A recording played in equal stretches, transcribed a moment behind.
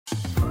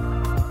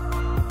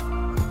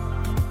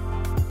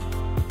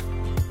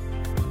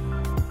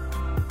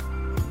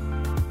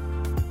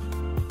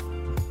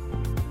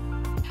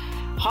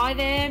Hi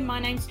there, my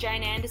name's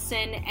Jane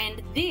Anderson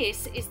and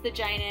this is the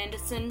Jane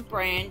Anderson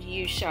Brand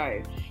You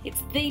Show.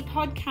 It's the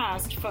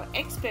podcast for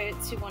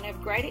experts who want to have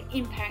greater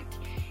impact,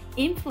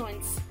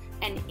 influence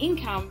and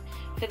income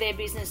for their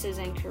businesses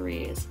and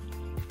careers.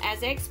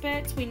 As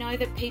experts, we know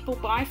that people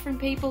buy from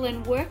people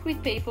and work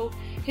with people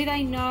who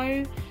they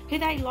know, who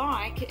they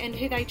like and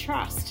who they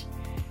trust.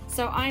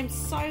 So I'm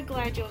so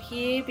glad you're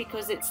here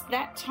because it's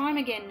that time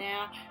again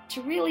now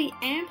to really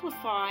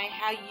amplify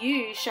how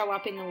you show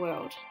up in the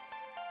world.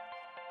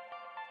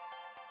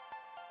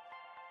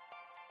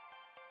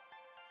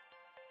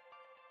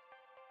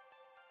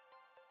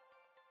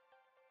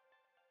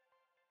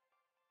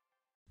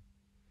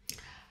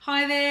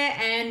 Hi there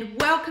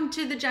and welcome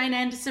to the Jane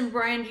Anderson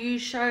Brand You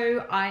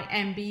Show. I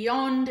am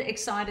beyond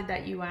excited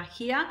that you are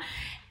here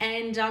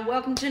and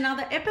welcome to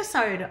another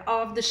episode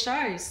of the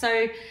show.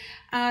 So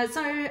how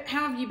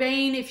have you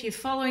been? If you're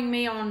following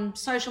me on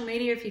social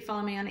media, if you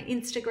follow me on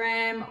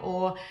Instagram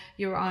or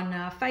you're on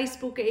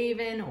Facebook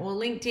even or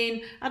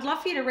LinkedIn, I'd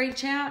love for you to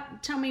reach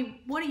out. Tell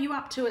me, what are you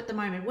up to at the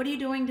moment? What are you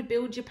doing to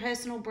build your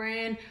personal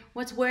brand?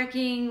 What's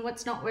working?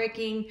 What's not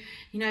working?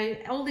 You know,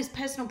 all this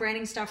personal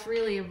branding stuff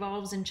really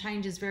evolves and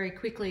changes very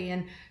quickly.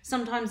 And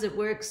sometimes it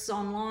works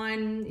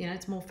online, you know,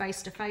 it's more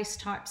face-to-face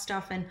type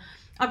stuff. And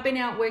I've been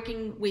out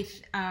working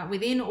with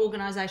within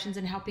organizations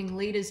and helping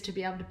leaders to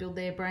be able to build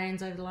their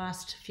brands over the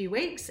last few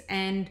weeks.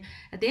 And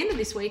at the end of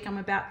this week, I'm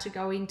about to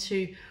go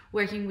into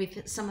working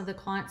with some of the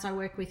clients I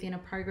work with in a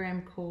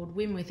program called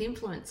Win with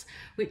Influence,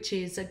 which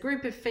is a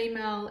group of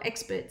female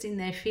experts in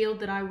their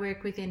field that I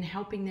work with in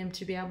helping them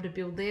to be able to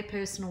build their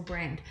personal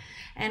brand.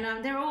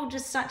 And they're all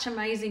just such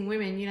amazing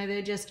women. You know,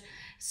 they're just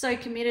so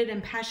committed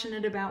and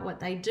passionate about what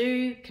they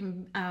do,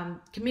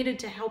 committed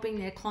to helping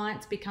their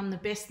clients become the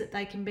best that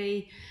they can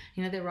be.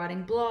 You know, they're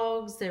writing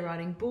blogs, they're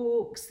writing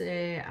books,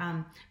 they're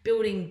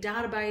building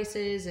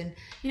databases and,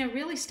 you know,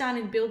 really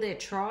starting to build their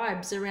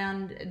tribes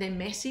around their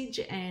message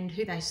and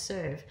who they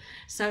serve.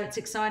 So it's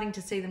exciting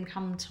to see them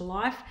come to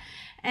life.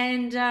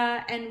 And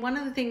one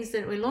of the things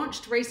that we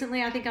launched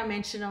recently, I think I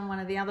mentioned on one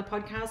of the other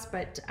podcasts,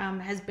 but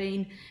has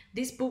been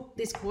this book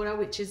this quarter,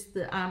 which is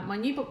my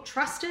new book,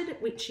 Trusted,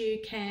 which you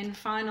can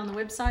find on the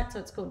website. So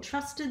it's called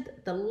Trusted,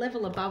 The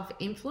Level Above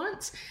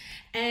Influence.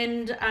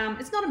 And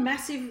it's not a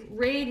massive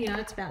read, you know,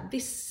 it's about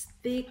this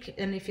thick.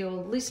 And if you're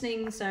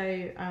listening,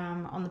 so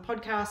on the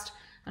podcast,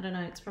 I don't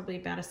know, it's probably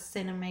about 1.5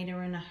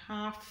 centimeters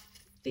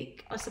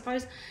thick, I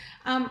suppose.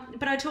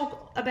 But I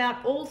talk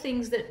about all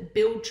things that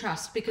build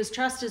trust, because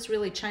trust has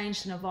really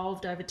changed and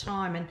evolved over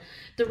time. And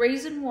the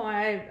reason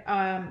why,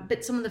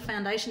 but some of the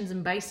foundations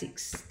and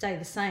basics stay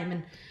the same.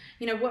 And,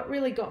 you know, what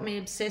really got me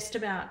obsessed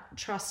about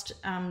trust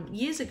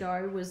years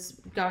ago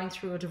was going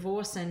through a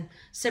divorce and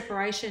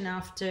separation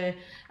after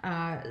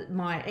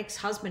my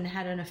ex-husband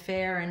had an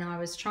affair, and I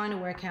was trying to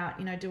work out,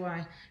 you know,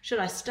 should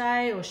I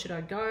stay or should I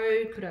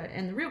go?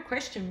 And the real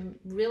question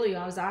really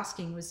I was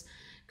asking was,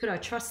 could I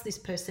trust this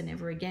person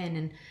ever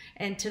again?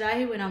 And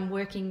today when I'm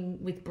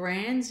working with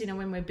brands, you know,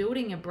 when we're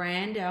building a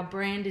brand, our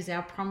brand is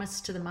our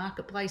promise to the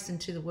marketplace and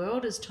to the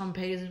world, as Tom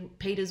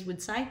Peters would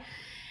say.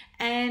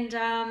 And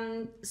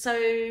so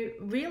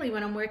really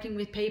when I'm working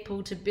with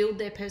people to build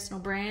their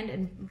personal brand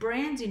and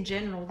brands in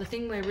general, the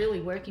thing we're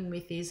really working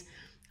with is,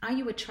 are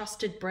you a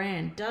trusted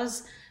brand?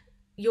 Does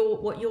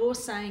what you're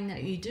saying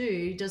that you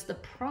do, does the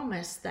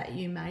promise that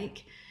you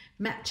make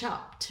match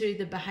up to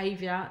the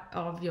behavior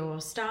of your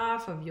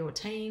staff, of your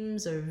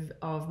teams,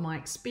 of my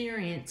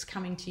experience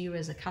coming to you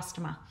as a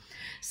customer?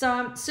 So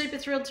I'm super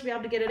thrilled to be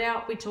able to get it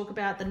out. We talk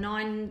about the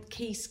 9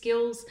 key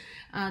skills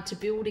to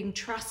building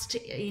trust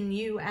in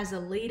you as a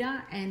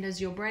leader and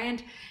as your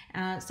brand.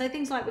 So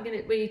things like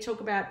we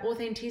talk about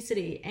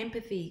authenticity,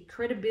 empathy,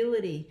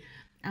 credibility,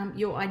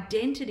 your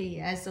identity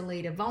as a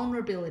leader,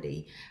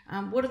 vulnerability.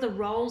 What are the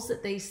roles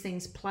that these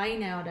things play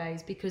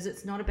nowadays? Because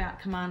it's not about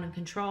command and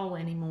control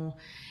anymore.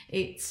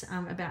 It's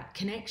about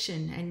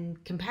connection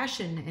and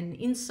compassion and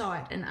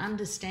insight and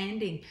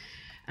understanding.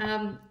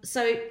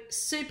 So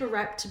super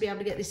wrapped to be able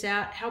to get this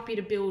out, help you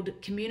to build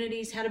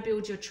communities, how to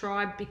build your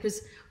tribe.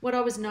 Because what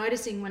I was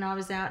noticing when I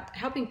was out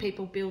helping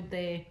people build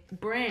their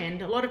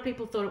brand, a lot of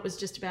people thought it was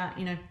just about,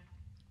 you know,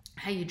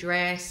 how you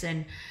dress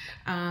and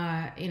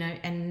you know,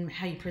 and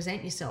how you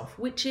present yourself,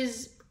 which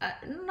is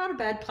not a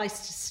bad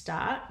place to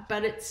start,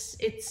 but it's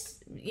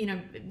you know,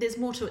 there's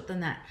more to it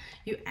than that.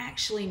 You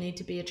actually need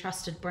to be a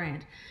trusted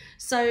brand.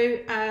 So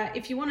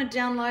if you want to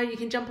download, you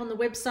can jump on the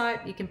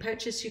website, you can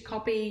purchase your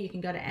copy, you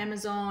can go to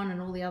Amazon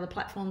and all the other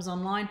platforms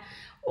online,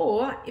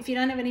 or if you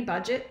don't have any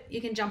budget,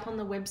 you can jump on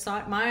the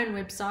website, my own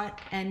website,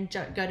 and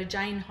go to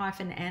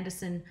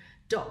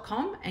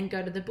jane-anderson.com and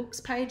go to the books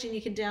page and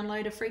you can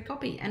download a free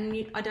copy,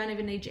 and I don't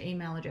even need your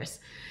email address.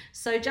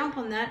 So jump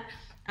on that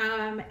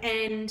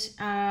and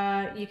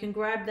you can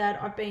grab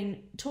that. I've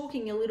been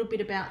talking a little bit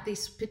about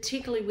this,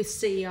 particularly with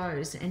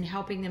CEOs and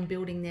helping them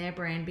building their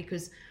brand,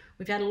 because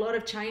we've had a lot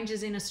of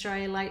changes in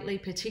Australia lately,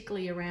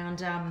 particularly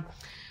around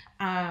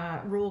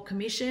Royal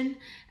Commission,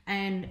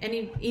 and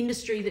any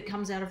industry that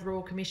comes out of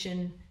Royal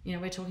Commission, you know,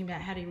 we're talking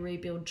about how do you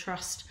rebuild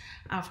trust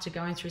after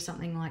going through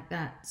something like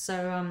that.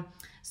 So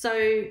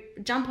so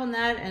jump on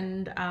that,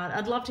 and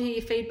I'd love to hear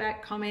your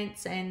feedback,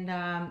 comments, and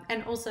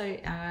also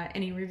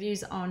any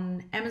reviews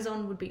on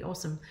Amazon would be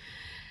awesome.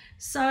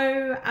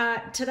 So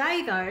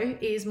today, though,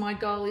 is my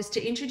goal is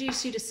to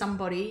introduce you to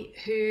somebody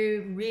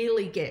who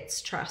really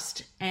gets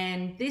trust.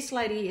 And this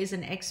lady is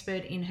an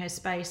expert in her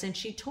space, and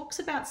she talks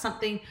about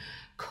something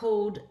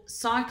called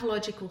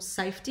psychological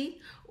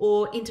safety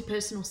or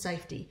interpersonal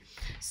safety.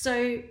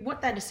 So what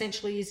that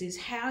essentially is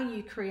how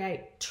you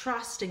create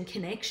trust and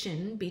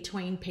connection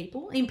between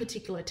people, in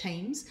particular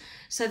teams,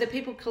 so that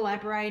people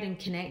collaborate and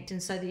connect,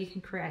 and so that you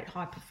can create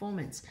high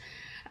performance.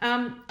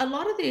 A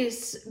lot of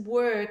this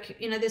work,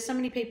 you know, there's so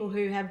many people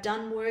who have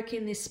done work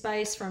in this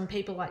space, from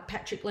people like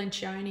Patrick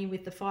Lencioni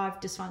with the 5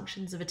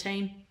 dysfunctions of a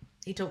team.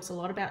 He talks a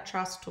lot about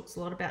trust, talks a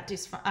lot about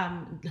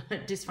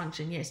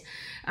dysfunction, yes.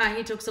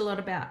 He talks a lot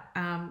about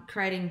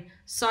creating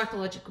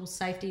psychological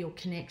safety or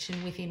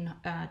connection within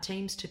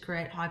teams to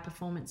create high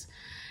performance.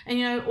 And,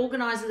 you know,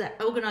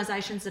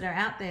 organizations that are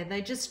out there,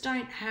 they just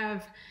don't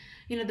have,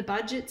 you know, the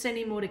budgets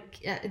anymore.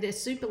 They're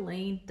super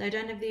lean. They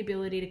don't have the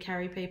ability to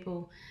carry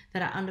people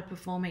that are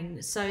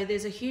underperforming. So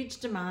there's a huge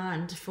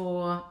demand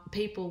for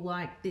people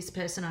like this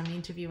person I'm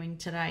interviewing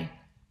today.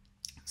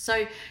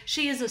 So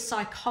she is a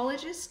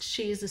psychologist,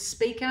 she is a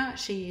speaker,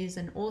 she is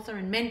an author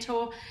and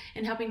mentor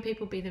in helping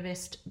people be the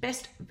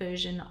best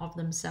version of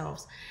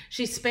themselves.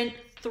 She spent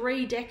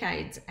 3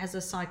 decades as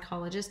a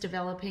psychologist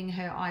developing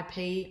her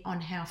IP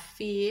on how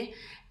fear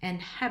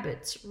and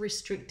habits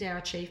restrict our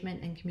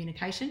achievement and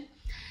communication.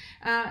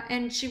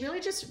 And she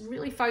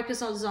really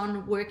focuses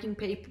on working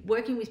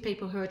with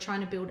people who are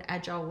trying to build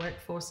agile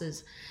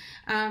workforces.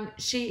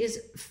 She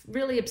is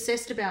really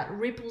obsessed about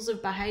ripples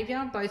of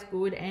behavior, both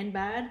good and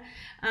bad.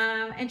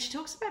 And she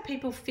talks about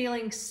people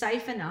feeling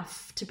safe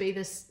enough to be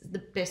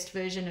the best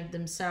version of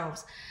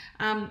themselves.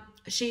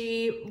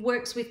 She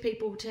works with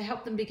people to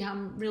help them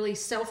become really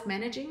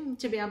self-managing,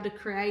 to be able to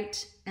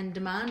create and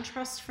demand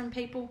trust from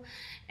people,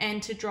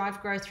 and to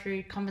drive growth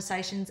through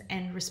conversations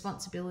and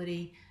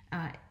responsibility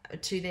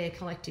to their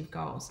collective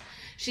goals.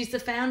 She's the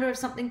founder of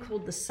something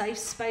called the Safe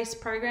Space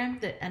program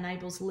that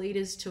enables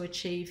leaders to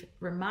achieve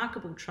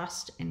remarkable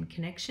trust and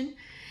connection.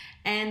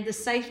 And the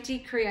safety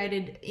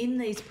created in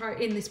this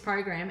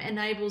program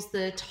enables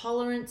the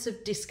tolerance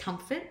of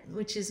discomfort,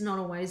 which is not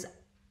always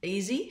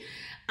easy,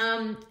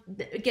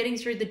 getting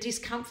through the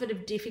discomfort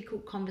of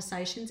difficult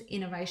conversations,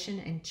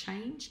 innovation and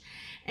change,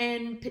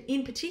 and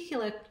in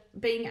particular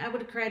being able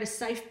to create a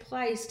safe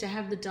place to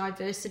have the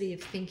diversity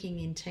of thinking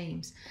in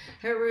teams.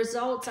 Her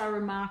results are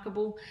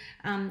remarkable,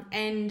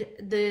 and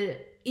the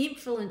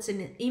influence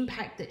and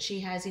impact that she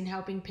has in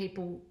helping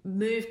people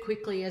move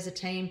quickly as a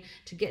team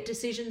to get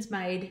decisions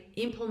made,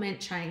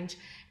 implement change,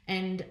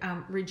 and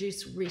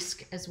reduce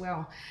risk as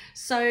well.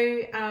 So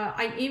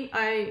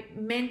I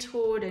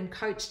mentored and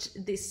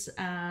coached this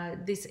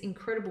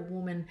incredible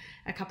woman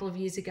a couple of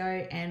years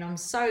ago, and I'm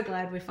so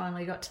glad we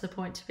finally got to the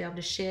point to be able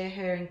to share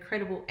her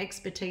incredible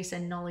expertise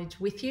and knowledge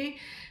with you.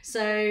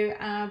 So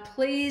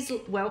please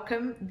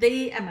welcome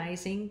the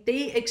amazing,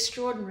 the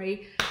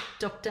extraordinary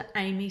Dr.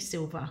 Amy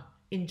Silver.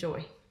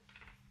 Enjoy.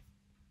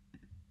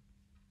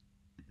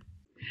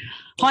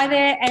 Hi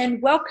there,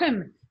 and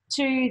welcome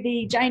to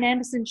the Jane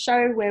Anderson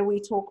Show, where we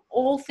talk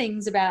all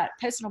things about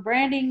personal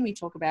branding. We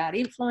talk about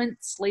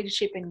influence,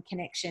 leadership and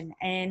connection.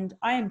 And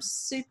I am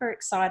super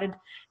excited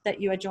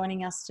that you are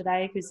joining us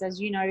today, because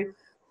as you know,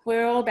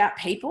 we're all about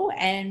people,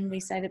 and we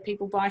say that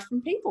people buy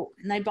from people,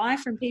 and they buy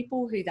from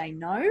people who they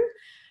know,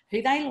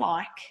 who they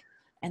like,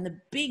 and the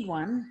big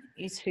one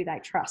is who they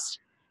trust.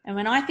 And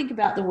when I think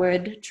about the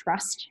word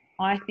trust,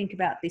 I think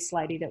about this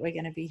lady that we're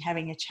going to be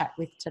having a chat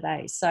with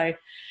today. So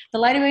the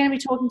lady we're going to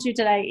be talking to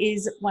today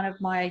is one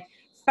of my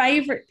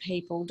favorite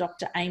people,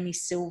 Dr. Amy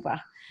Silver.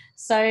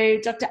 So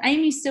Dr.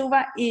 Amy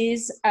Silver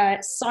is a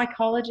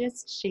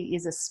psychologist. She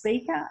is a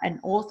speaker, an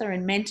author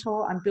and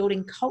mentor on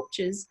building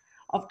cultures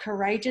of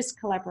courageous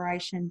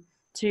collaboration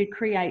to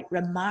create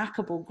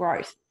remarkable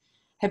growth.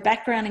 Her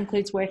background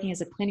includes working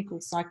as a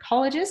clinical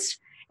psychologist,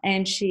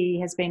 and she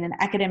has been an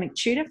academic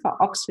tutor for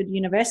Oxford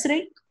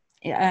University,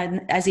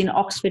 as in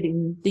Oxford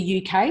in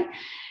the UK.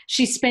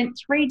 She spent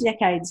 3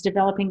 decades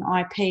developing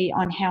IP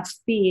on how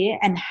fear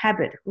and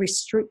habit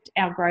restrict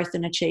our growth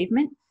and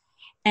achievement.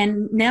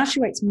 And now she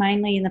works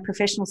mainly in the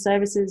professional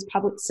services,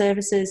 public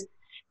services,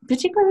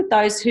 particularly with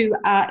those who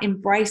are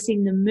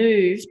embracing the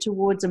move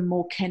towards a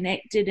more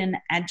connected and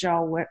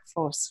agile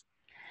workforce.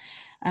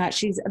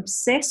 She's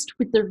obsessed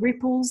with the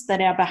ripples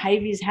that our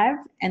behaviours have,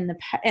 and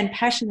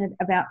passionate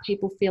about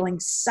people feeling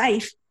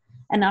safe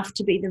enough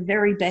to be the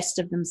very best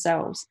of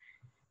themselves.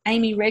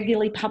 Amy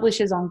regularly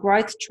publishes on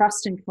growth,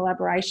 trust and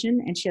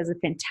collaboration, and she has a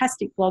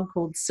fantastic blog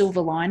called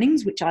Silver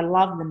Linings, which I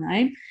love the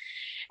name.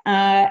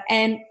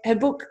 And her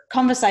book,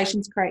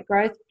 Conversations Create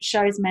Growth,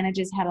 shows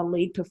managers how to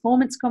lead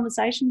performance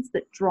conversations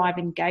that drive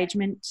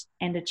engagement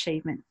and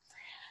achievement.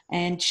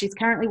 And she's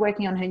currently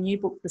working on her new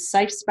book, The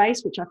Safe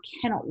Space, which I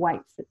cannot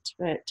wait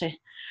for it to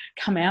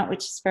come out,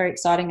 which is very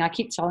exciting. I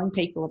keep telling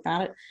people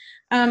about it.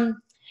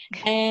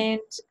 And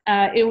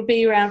it will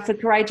be around for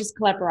courageous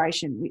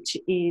collaboration, which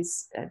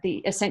is the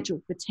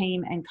essential for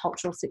team and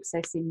cultural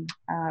success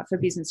for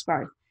business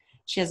growth.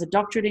 She has a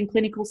doctorate in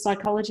clinical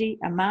psychology,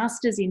 a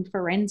master's in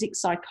forensic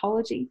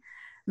psychology,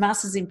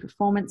 master's in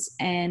performance,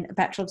 and a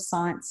Bachelor of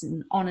Science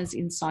and honours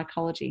in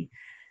psychology.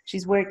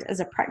 She's worked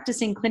as a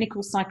practicing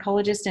clinical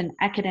psychologist and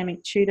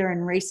academic tutor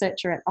and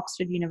researcher at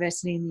Oxford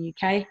University in the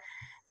UK.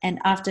 And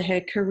after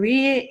her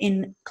career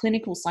in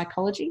clinical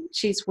psychology,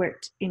 she's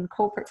worked in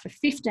corporate for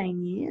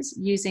 15 years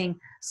using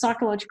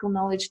psychological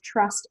knowledge,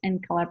 trust,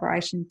 and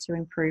collaboration to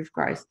improve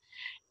growth.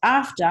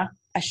 After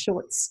a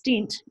short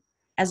stint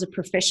as a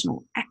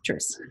professional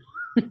actress.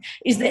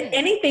 Is there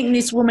anything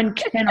this woman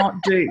cannot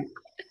do?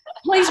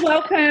 Please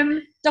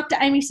welcome Dr.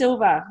 Amy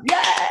Silver.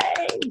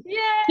 Yay!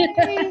 Yay!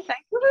 Thank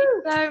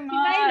you so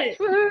much.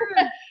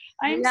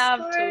 I'm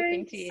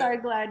talking to you. So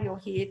glad you're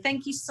here.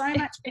 Thank you so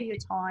much for your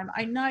time.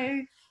 I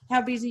know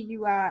how busy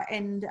you are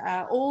and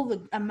all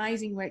the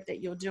amazing work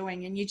that you're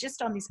doing, and you're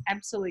just on this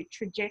absolute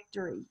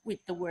trajectory with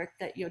the work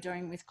that you're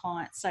doing with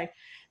clients. So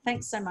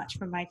thanks so much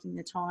for making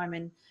the time,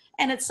 and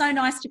it's so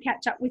nice to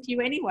catch up with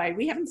you anyway.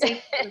 We haven't seen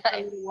you for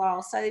a little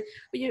while, so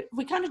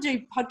we kind of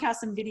do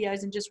podcasts and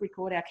videos and just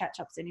record our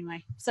catch-ups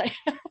anyway. So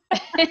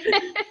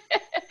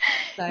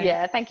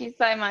yeah, thank you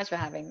so much for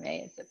having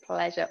me. It's a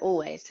pleasure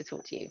always to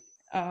talk to you.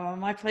 Oh,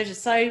 my pleasure.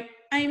 So,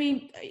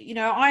 Amy,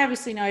 I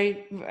obviously know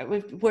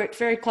we've worked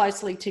very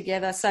closely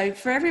together. So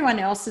for everyone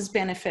else's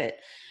benefit,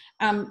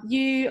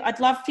 I'd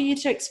love for you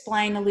to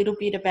explain a little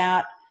bit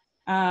about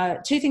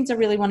two things I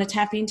really want to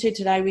tap into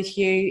today with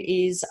you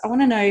is I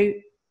want to know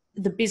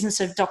the business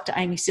of Dr.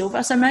 Amy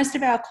Silver. So most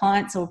of our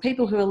clients or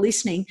people who are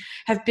listening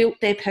have built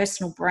their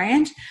personal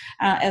brand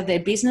of their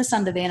business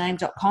under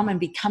theirname.com and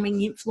becoming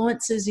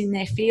influencers in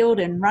their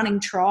field and running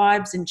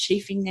tribes and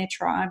chiefing their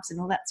tribes and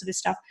all that sort of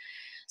stuff.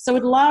 So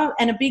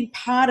and a big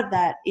part of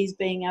that is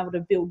being able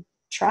to build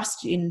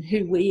trust in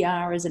who we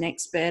are as an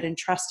expert and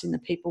trust in the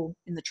people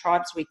in the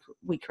tribes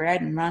we create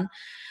and run.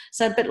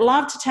 So, but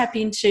love to tap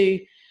into,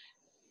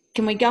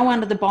 can we go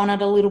under the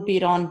bonnet a little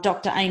bit on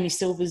Dr. Amy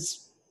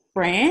Silver's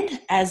brand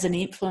as an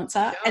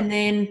influencer, and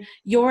then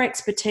your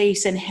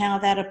expertise and how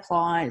that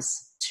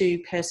applies to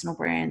personal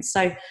brands.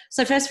 So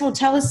first of all,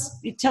 tell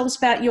us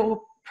about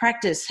your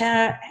practice.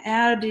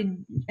 How do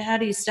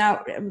you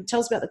start? Tell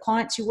us about the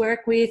clients you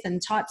work with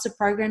and types of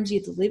programs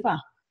you deliver.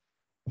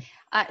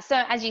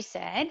 So as you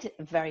said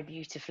very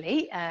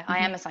beautifully, I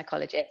am a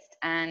psychologist,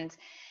 and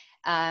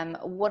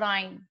what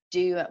I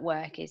do at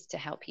work is to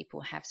help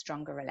people have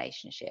stronger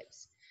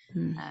relationships.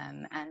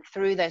 And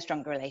through those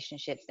stronger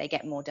relationships, they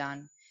get more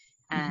done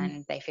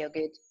and they feel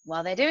good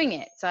while they're doing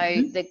it. So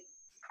the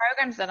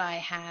programs that I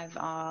have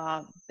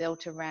are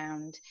built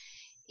around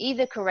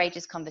either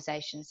courageous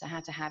conversations, so how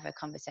to have a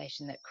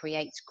conversation that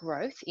creates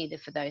growth, either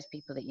for those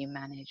people that you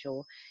manage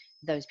or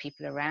those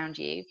people around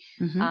you.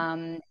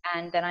 And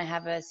then I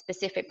have a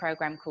specific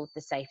program called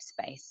The Safe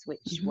Space,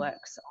 which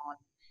works on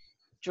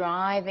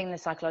driving the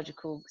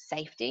psychological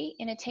safety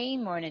in a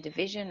team or in a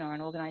division or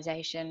an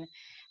organization,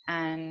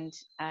 and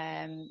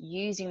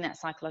using that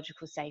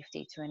psychological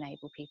safety to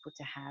enable people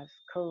to have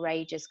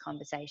courageous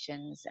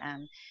conversations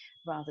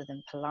rather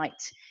than polite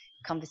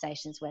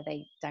conversations where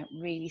they don't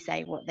really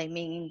say what they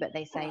mean, but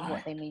they say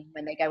what they mean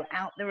when they go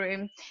out the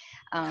room,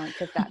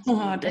 because that's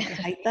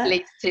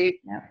leads to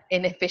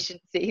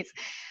inefficiencies.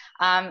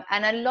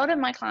 And a lot of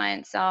my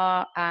clients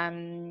are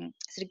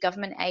sort of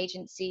government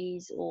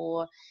agencies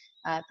or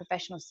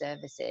professional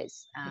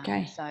services.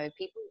 So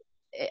people,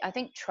 I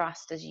think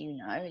trust, as you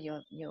know,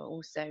 you're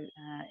also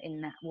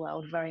in that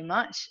world very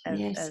much of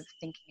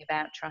thinking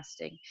about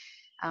trusting.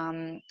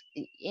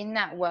 In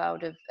that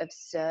world of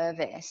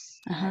service,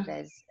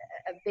 there's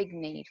a big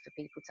need for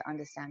people to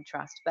understand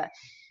trust. But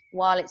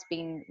while it's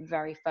been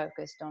very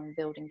focused on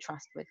building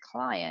trust with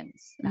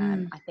clients,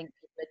 I think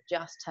people are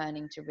just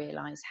turning to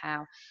realize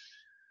how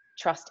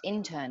trust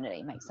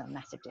internally makes a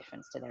massive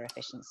difference to their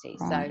efficiency.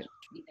 Right. So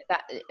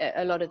that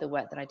a lot of the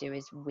work that I do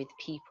is with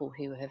people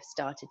who have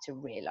started to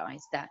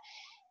realize that,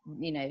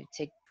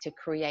 to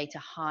create a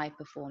high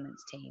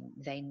performance team,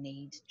 they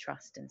need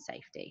trust and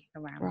safety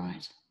around them.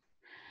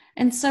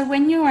 And so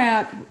when you're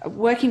out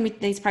working with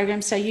these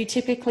programs, so you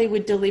typically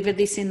would deliver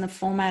this in the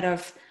format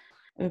of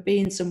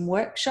being some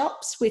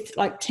workshops with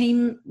like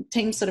team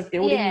sort of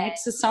building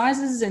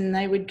exercises, and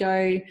they would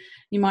go,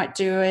 you might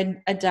do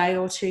a day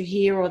or two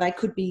here, or they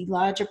could be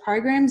larger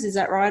programs. Is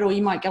that right? Or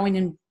you might go in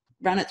and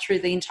run it through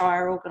the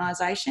entire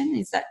organization.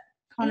 Is that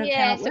kind of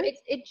how it works? So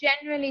it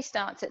generally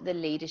starts at the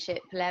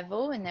leadership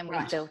level, and then we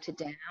filter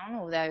down,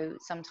 although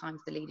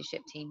sometimes the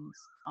leadership teams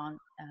aren't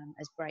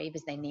as brave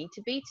as they need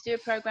to be to do a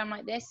program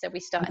like this. So we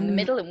start in the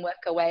middle and work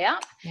our way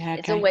up.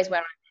 It's always where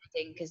I'm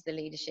heading, because the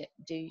leadership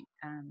do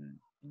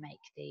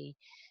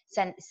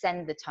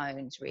send the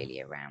tones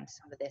really around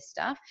some of this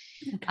stuff.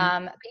 Okay.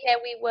 But yeah,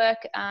 we work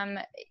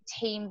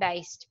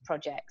team-based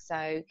projects.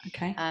 So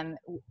Okay.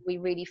 we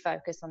really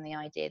focus on the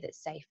idea that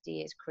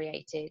safety is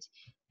created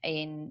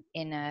in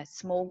a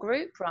small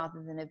group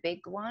rather than a big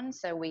one.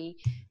 So we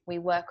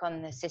work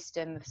on the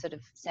system of sort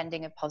of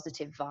sending a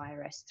positive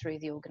virus through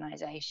the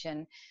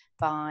organization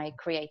by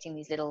creating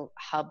these little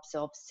hubs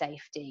of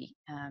safety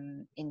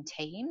in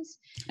teams.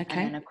 Okay.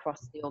 And then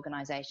across the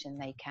organization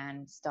they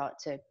can start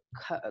to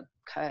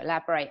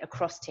collaborate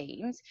across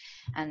teams,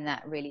 and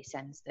that really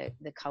sends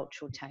the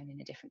cultural tone in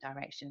a different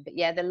direction. But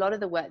yeah, a lot of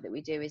the work that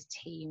we do is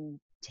team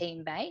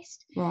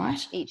based.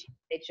 Right. Each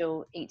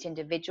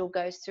individual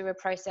goes through a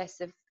process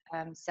of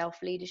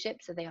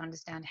self-leadership, so they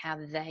understand how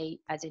they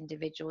as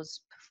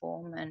individuals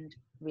perform and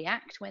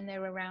react when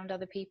they're around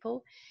other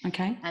people.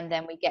 Okay. And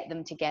then we get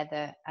them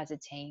together as a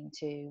team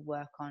to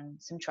work on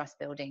some trust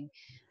building,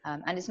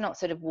 and it's not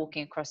sort of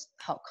walking across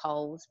hot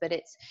coals, but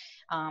it's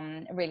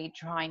really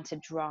trying to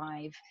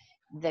drive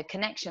the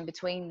connection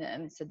between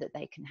them so that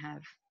they can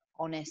have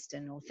honest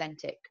and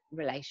authentic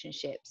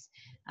relationships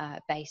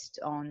based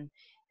on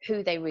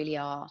who they really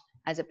are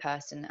as a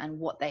person and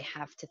what they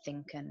have to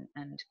think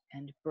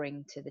and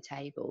bring to the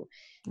table.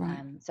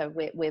 Right. So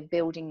we're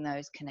building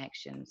those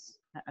connections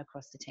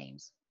across the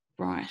teams.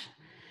 Right.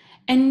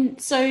 And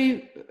so,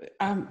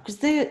 because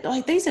they're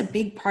like, these are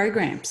big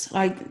programs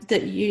like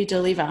that you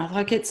deliver.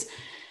 Like this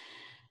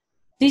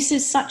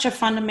is such a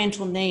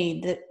fundamental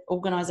need that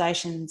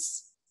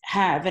organisations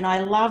have, and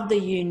I love the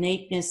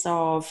uniqueness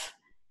of,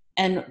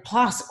 and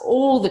plus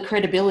all the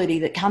credibility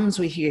that comes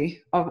with you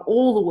of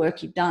all the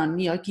work you've done.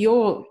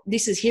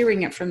 This is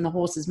hearing it from the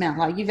horse's mouth.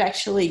 Like you've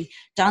actually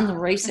done the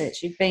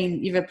research,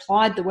 you've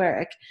applied the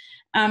work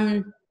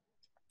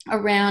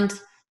around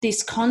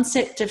this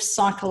concept of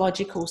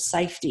psychological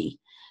safety.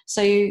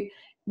 So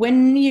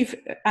when you've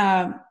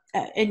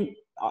and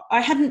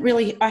I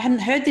hadn't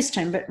heard this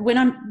term, but when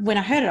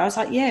I heard it, I was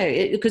like,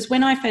 yeah, because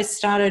when I first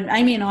started,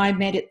 Amy and I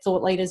met at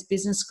Thought Leaders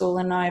Business School,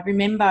 and I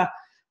remember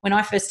when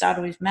I first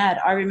started with MAD,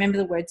 I remember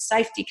the word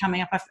safety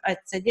coming up. I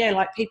said, yeah,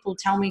 like people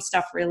tell me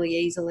stuff really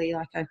easily.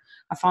 Like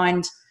I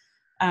find,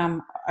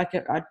 I've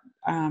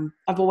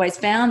always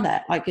found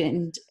that, like,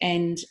 and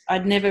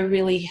I'd never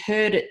really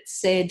heard it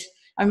said.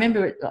 I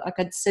remember it, like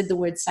I'd said the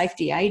word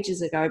safety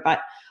ages ago, but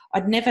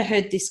I'd never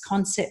heard this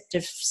concept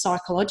of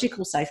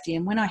psychological safety.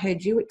 And when I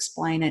heard you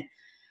explain it,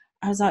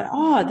 I was like,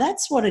 oh,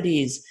 that's what it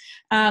is.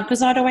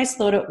 Because I'd always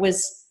thought it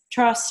was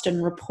trust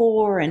and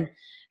rapport. And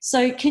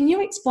so can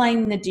you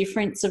explain the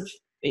difference of,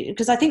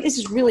 because I think this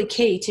is really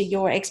key to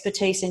your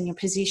expertise and your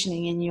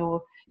positioning and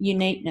your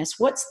uniqueness.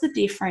 What's the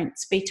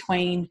difference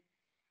between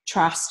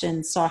trust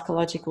and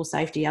psychological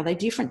safety? Are they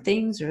different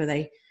things, or are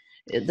they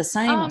the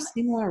same or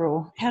similar,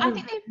 or how I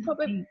think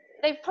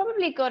they've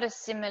probably got a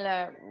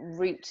similar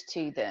root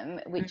to them,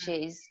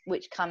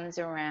 which comes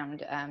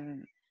around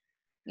and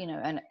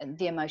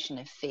the emotion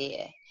of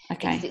fear.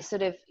 Okay. It's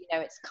sort of,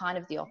 it's kind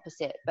of the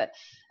opposite, but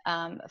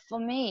for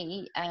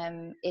me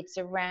it's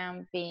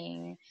around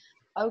being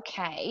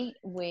okay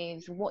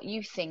with what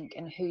you think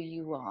and who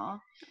you are,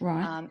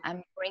 right.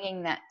 And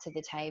bringing that to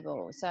the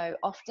table. So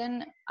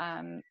often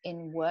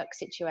in work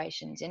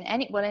situations, in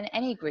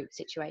any group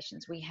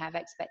situations, we have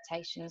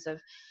expectations of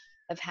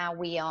how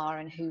we are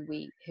and who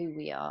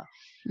we are.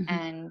 Mm-hmm.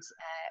 And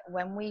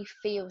when we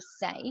feel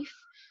safe,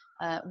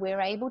 we're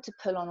able to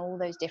pull on all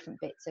those different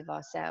bits of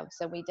ourselves.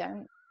 So we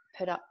don't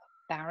put up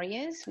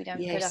barriers. We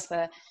don't Yes. put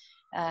up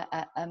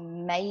a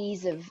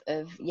maze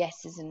of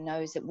yeses and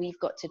nos that we've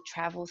got to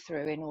travel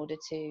through in order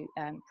to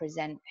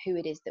present who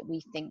it is that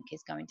we think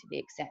is going to be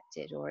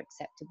accepted or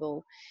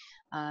acceptable.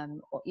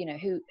 Or,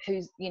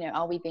 who's,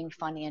 are we being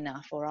funny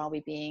enough, or are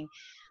we being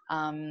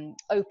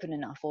open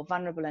enough, or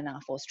vulnerable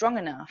enough, or strong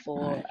enough,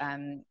 or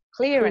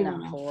clear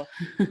enough, or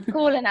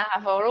cool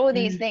enough, or all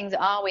these things.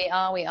 Are we,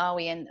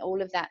 and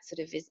all of that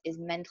sort of is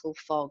mental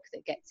fog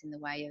that gets in the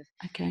way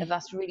of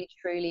us really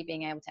truly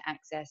being able to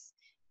access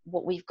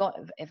what we've got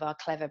of our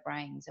clever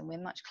brains. And we're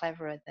much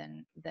cleverer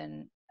than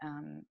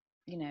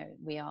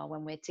we are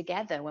when we're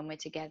together. When we're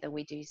together,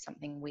 we do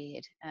something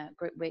weird.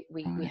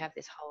 We have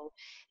this whole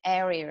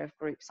area of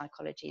group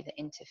psychology that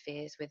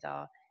interferes with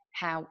our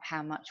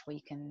how much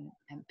we can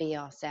be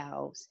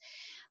ourselves.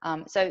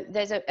 So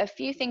there's a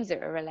few things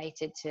that are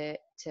related to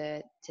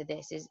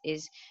this.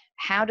 Is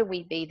how do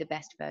we be the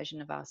best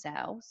version of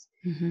ourselves?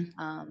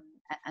 Mm-hmm.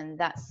 And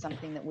that's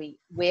something that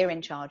we're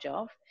in charge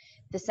of.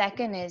 The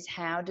second is,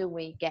 how do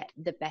we get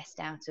the best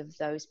out of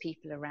those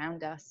people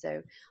around us?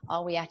 So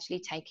are we actually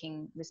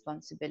taking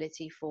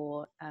responsibility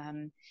for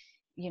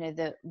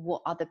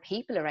what other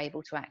people are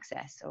able to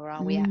access, or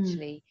are we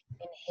actually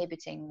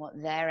inhibiting what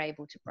they're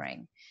able to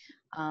bring?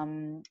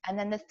 And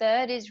then the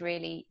third is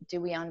really,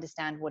 do we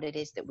understand what it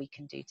is that we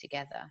can do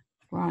together?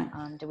 Right.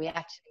 Do we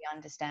actually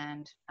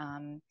understand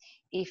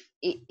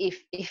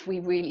if we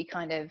really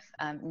kind of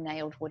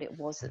nailed what it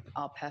was that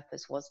our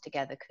purpose was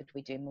together, could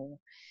we do more?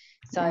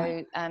 So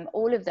Right.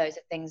 all of those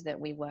are things that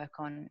we work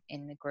on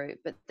in the group,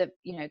 but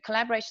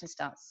collaboration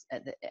starts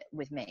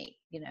with me.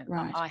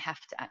 Right. I have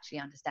to actually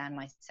understand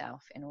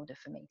myself in order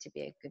for me to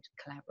be a good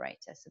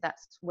collaborator. So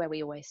that's where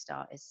we always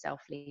start, is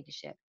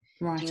self-leadership.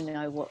 Right. Do you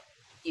know what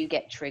you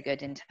get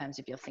triggered in terms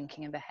of your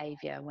thinking and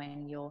behavior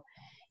when you're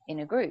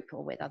in a group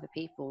or with other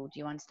people? Do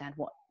you understand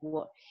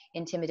what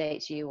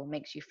intimidates you or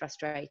makes you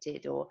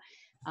frustrated or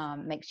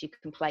makes you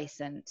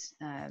complacent,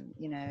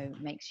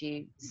 makes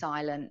you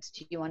silent?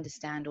 Do you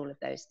understand all of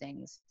those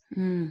things?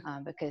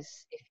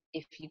 Because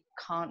if you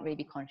can't really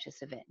be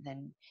conscious of it,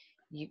 then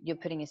you're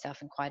putting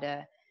yourself in quite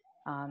a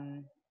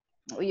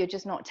you're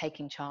just not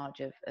taking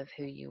charge of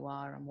who you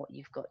are and what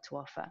you've got to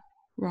offer.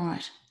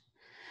 Right.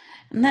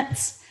 And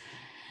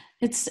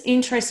it's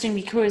interesting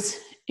because,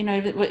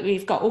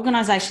 we've got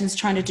organisations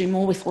trying to do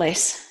more with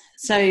less.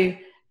 So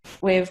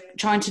we're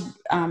trying to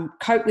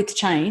cope with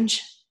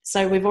change.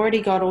 So we've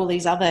already got all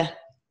these other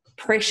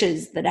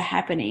pressures that are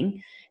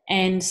happening.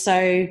 And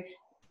so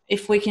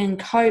if we can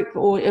cope,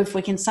 or if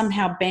we can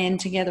somehow band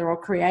together or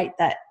create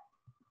that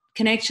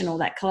connection or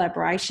that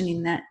collaboration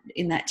in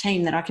that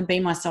team, that I can be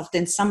myself,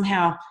 then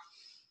somehow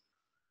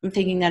I'm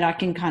thinking that I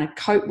can kind of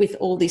cope with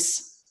all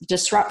this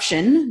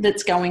disruption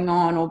that's going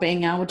on, or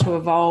being able to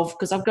evolve,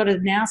 because I've got to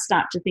now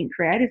start to think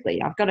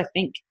creatively. I've got to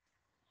think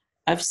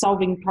of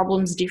solving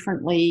problems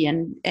differently,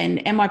 and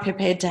am I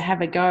prepared to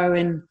have a go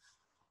and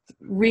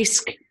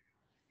risk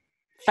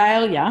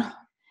failure?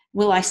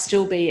 Will I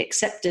still be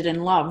accepted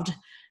and loved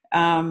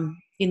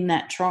in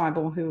that tribe,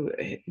 or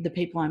the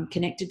people I'm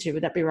connected to?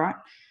 Would that be right?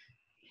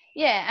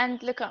 Yeah,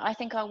 and look, I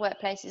think our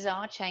workplaces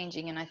are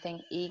changing, and I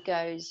think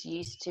egos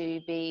used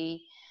to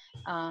be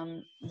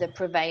the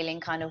prevailing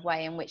kind of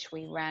way in which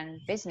we ran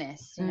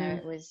business.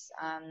 It was,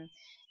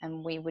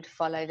 and we would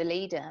follow the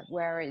leader,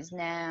 whereas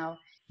now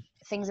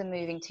things are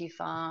moving too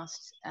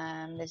fast.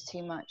 There's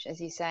too much,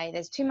 as you say,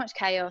 there's too much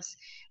chaos.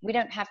 We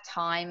don't have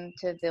time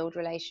to build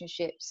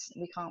relationships.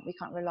 We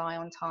can't rely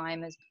on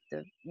time as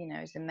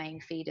the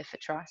main feeder for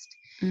trust.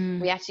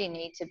 We actually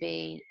need to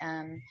be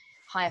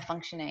higher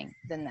functioning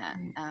than that.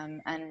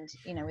 And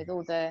with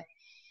all the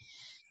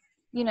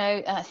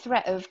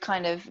threat of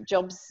kind of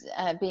jobs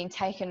being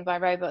taken by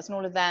robots and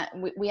all of that,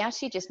 we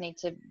actually just need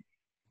to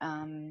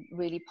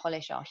really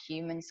polish our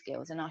human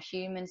skills.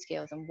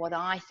 And what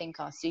I think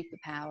our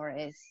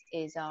superpower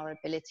is our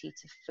ability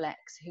to flex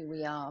who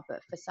we are. But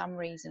for some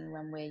reason,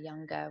 when we're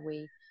younger,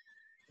 we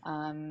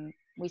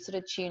sort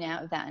of tune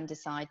out of that and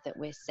decide that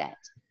we're set.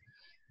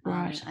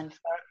 Right. And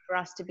for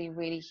us to be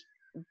really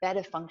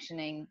better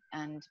functioning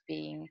and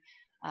being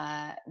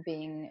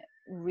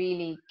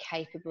really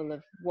capable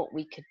of what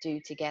we could do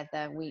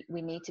together, we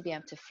need to be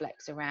able to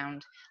flex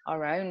around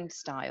our own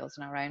styles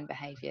and our own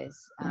behaviors,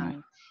 Right.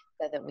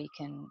 so that we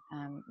can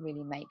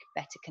really make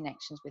better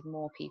connections with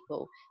more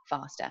people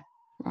faster.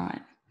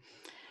 Right.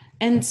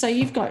 And so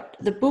you've got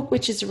the book,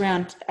 which is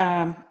around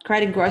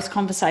creating growth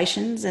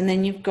conversations, and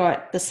then you've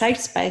got the Safe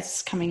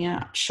Space coming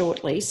out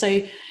shortly.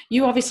 So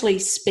you obviously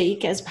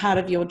speak as part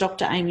of your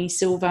Dr. Amy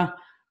Silver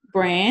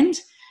brand.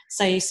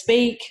 So you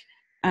speak,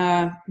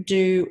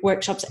 do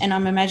workshops, and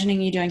I'm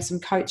imagining you're doing some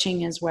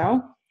coaching as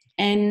well.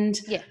 And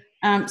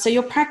yeah. So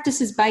your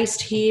practice is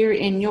based here,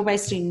 and you're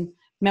based in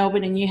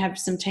Melbourne, and you have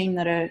some team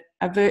that are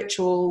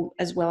virtual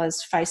as well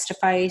as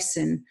face-to-face.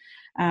 And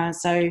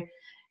so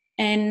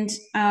in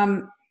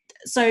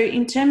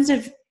terms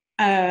of,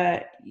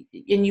 and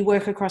you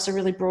work across a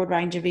really broad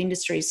range of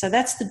industries. So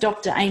that's the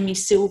Dr. Amy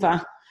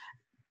Silver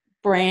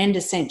brand,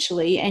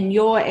 essentially, and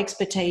your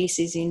expertise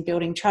is in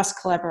building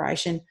trust,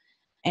 collaboration,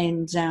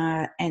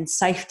 and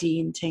safety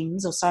in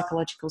teams, or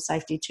psychological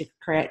safety, to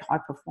create high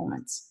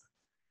performance.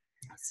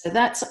 So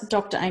that's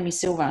Dr. Amy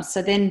Silver.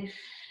 So then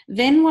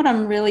what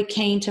I'm really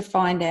keen to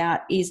find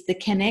out is the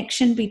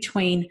connection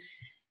between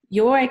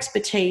your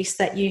expertise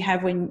that you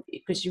have,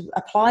 because you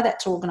apply that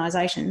to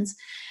organisations,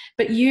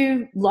 but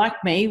you,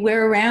 like me,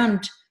 we're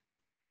around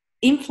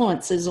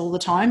influencers all the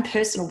time,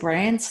 personal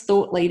brands,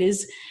 thought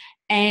leaders,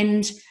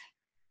 and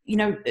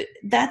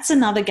that's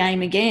another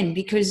game again,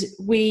 because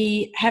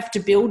we have to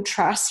build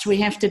trust, we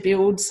have to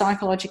build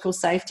psychological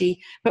safety,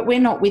 but we're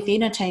not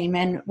within a team,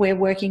 and we're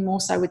working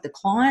more so with the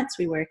clients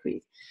we work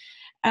with.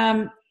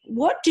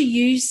 What do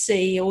you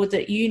see, or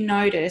that you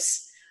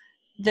notice,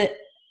 that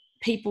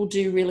people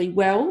do really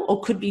well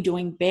or could be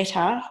doing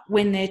better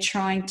when they're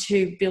trying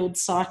to build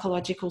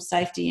psychological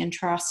safety and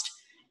trust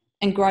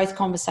and growth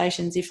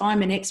conversations? If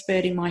I'm an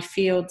expert in my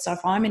field, so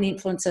if I'm an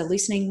influencer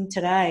listening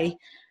today,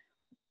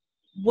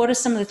 what are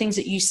some of the things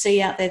that you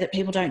see out there that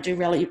people don't do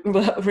really,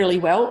 really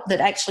well,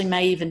 that actually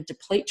may even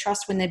deplete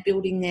trust when they're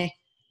building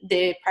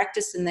their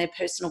practice and their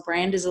personal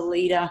brand as a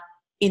leader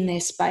in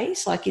their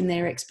space, like in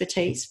their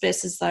expertise,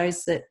 versus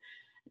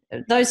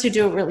those who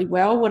do it really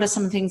well? What are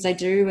some things they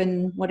do,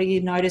 and what do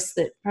you notice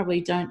that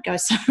probably don't go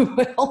so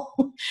well?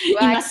 You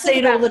must see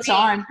it all the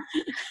time.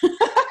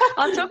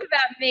 I'll talk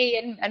about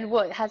me and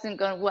what hasn't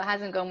gone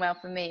well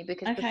for me,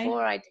 because Okay.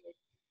 before I did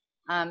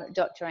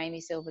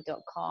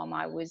dramysilver.com,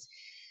 I was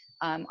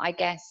I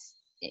guess,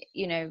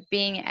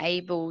 being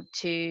able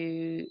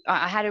to,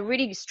 I had a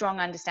really strong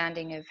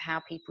understanding of how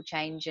people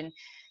change, and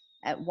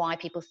why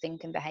people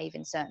think and behave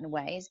in certain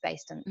ways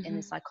based on in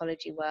the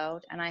psychology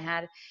world. And I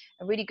had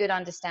a really good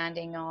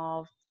understanding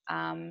of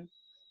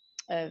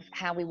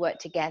how we work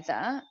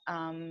together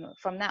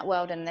from that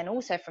world, and then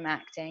also from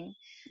acting.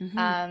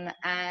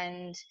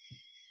 And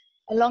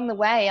along the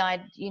way,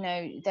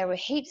 there were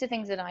heaps of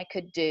things that I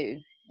could do.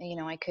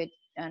 I could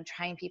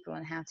train people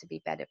on how to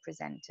be better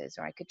presenters,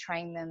 or I could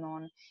train them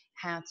on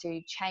how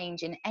to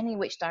change in any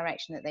which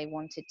direction that they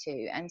wanted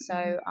to. And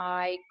so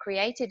I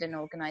created an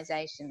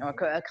organization, or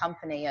a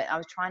company. I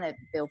was trying to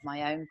build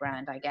my own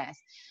brand, I guess.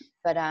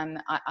 But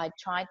I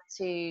tried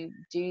to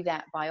do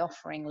that by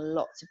offering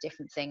lots of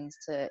different things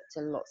to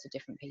lots of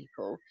different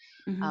people.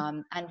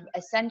 And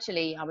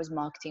essentially, I was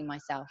marketing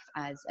myself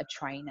as a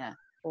trainer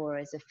or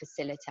as a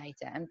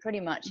facilitator. And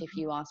pretty much, if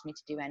you asked me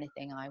to do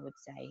anything, I would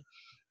say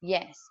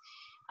yes.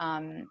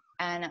 And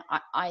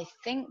I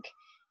think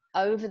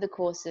over the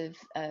course of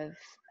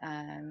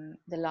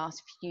the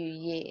last few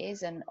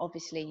years, and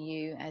obviously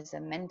you as a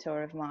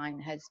mentor of mine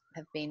have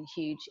been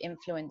huge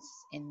influence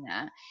in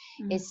that,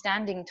 is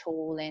standing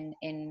tall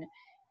in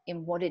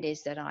what it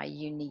is that I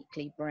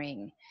uniquely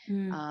bring,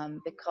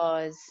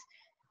 because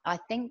I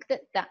think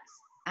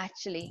that's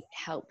actually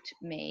helped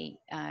me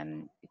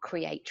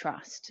create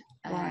trust.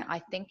 Right. I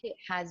think it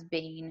has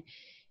been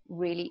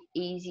really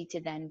easy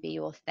to then be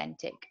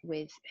authentic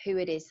with who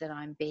it is that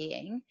I'm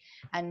being,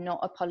 and not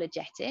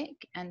apologetic.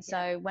 And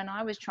so when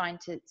I was trying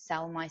to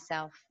sell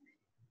myself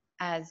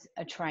as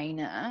a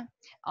trainer,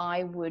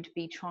 I would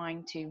be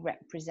trying to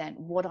represent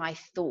what I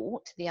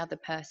thought the other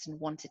person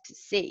wanted to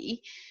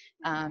see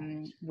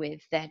with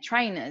their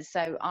trainers.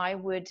 So I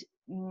would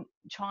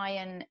try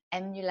and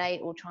emulate,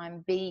 or try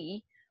and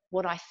be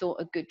what I thought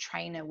a good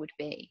trainer would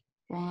be.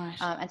 Right.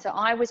 And so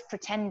I was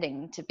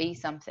pretending to be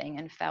something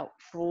and felt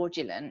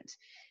fraudulent,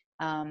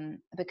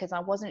 because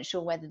I wasn't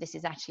sure whether this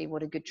is actually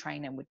what a good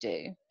trainer would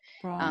do.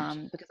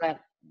 Right.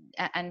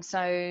 And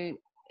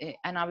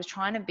I was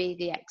trying to be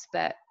the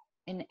expert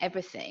in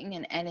everything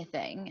and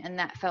anything, and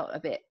that felt a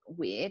bit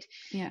weird.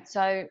 Yeah.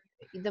 So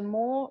the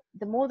more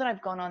that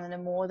I've gone on, and the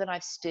more that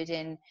I've stood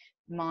in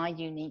my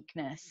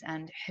uniqueness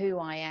and who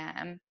I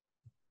am,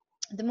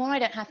 the more I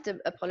don't have to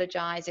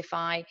apologize if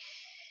I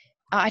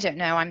don't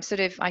know, I'm sort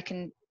of, I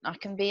can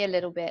be a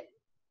little bit,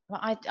 well,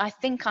 I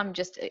think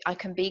I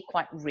can be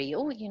quite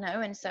real,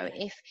 and so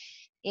if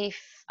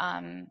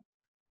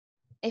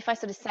I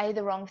sort of say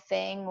the wrong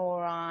thing,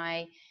 or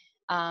I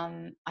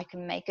can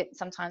make it,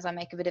 sometimes I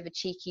make a bit of a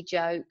cheeky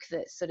joke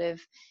that sort of,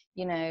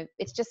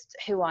 it's just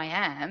who I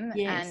am.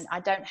 Yes. And I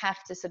don't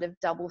have to sort of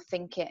double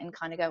think it and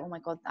kind of go, oh my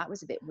God, that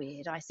was a bit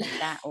weird, I said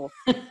that, or,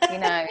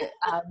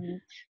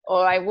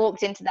 or I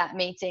walked into that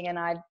meeting and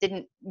I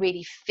didn't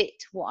really fit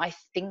what I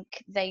think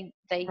they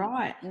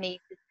Right. need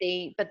to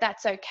see, but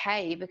that's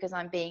okay, because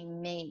I'm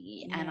being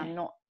me, and I'm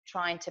not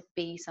trying to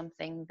be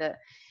something that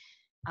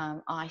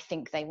I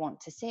think they want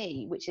to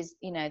see, which is,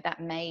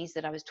 that maze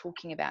that I was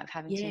talking about, of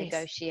having to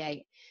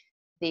negotiate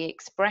the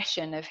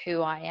expression of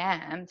who I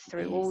am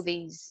through all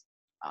these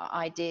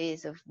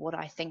ideas of what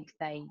I think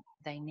they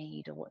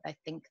need, or what they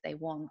think they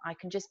want. I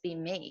can just be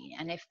me,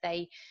 and if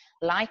they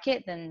like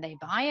it, then they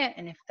buy it,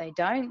 and if they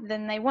don't,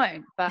 then they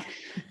won't. But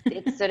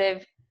it's sort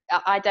of,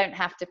 I don't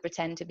have to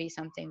pretend to be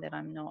something that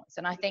I'm not.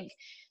 And I think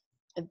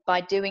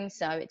by doing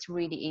so, it's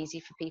really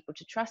easy for people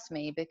to trust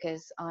me,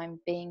 because I'm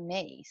being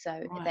me.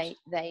 So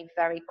they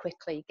very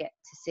quickly get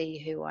to see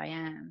who I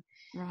am.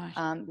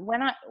 Right.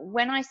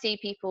 When I see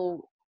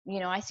people,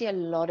 I see a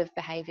lot of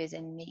behaviors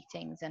in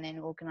meetings and in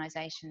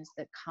organizations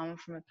that come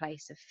from a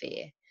place of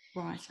fear.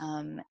 Right.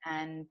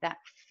 And that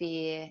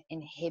fear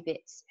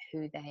inhibits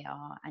who they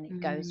are, and it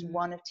goes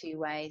one of two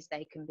ways.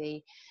 They can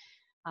be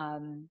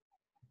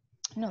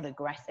not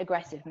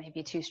aggressive,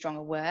 maybe too strong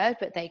a word,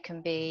 but they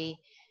can be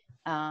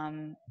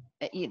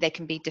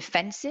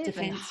defensive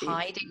and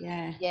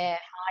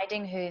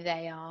hiding who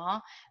they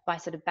are, by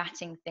sort of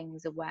batting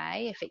things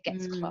away if it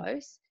gets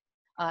close.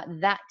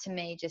 That to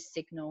me just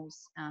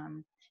signals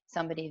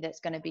somebody that's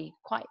going to be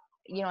quite,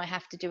 I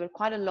have to do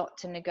quite a lot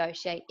to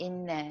negotiate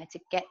in there to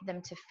get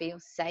them to feel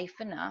safe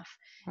enough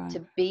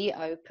to be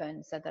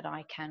open, so that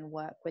I can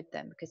work with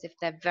them. Because if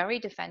they're very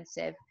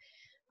defensive,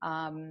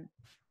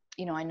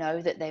 I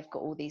know that they've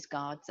got all these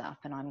guards up,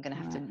 and I'm going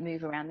to have to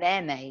move around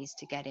their maze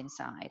to get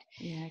inside.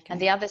 And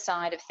the other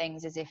side of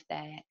things is if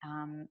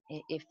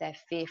they're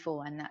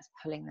fearful, and that's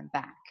pulling them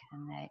back,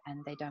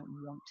 and they don't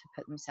want to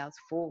put themselves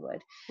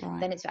forward,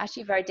 then it's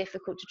actually very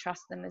difficult to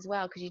trust them as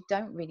well, because you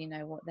don't really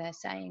know what they're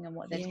saying and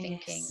what they're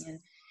thinking.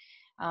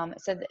 And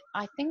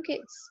I think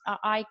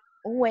I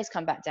always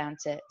come back down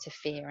to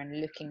fear,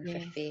 and looking for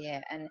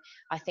fear. And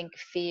I think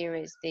fear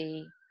is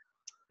the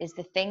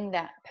thing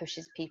that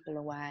pushes people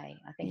away.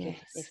 I think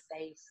if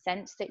they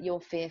sense that you're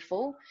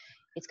fearful,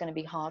 it's going to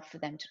be hard for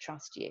them to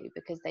trust you,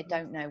 because they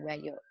don't know where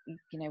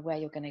where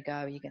you're going to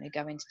go. You're going to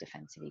go into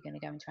defensive, you're going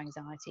to go into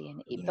anxiety,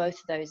 and both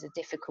of those are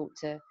difficult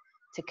to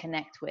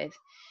connect with.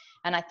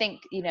 And I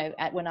think,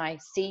 when I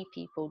see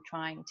people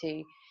trying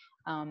to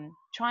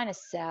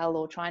sell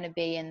or trying to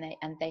be, and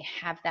they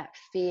have that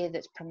fear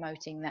that's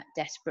promoting that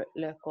desperate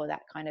look, or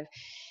that kind of,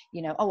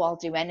 oh, I'll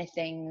do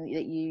anything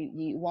that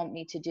you want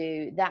me to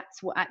do.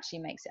 That's what actually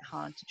makes it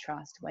hard to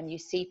trust. When you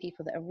see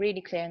people that are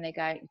really clear and they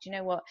go, do you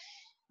know what,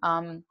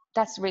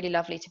 that's really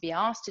lovely to be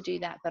asked to do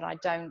that, but I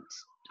don't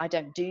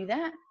do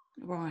that.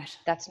 Right.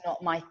 That's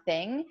not my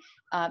thing.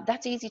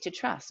 That's easy to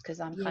trust, because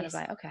I'm kind of Yes.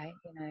 like, okay,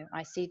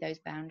 I see those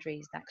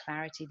boundaries, that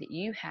clarity that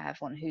you have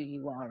on who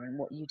you are and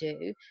what you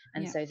do.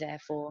 And so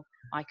therefore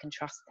I can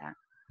trust that.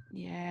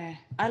 Yeah.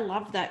 I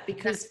love that,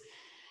 because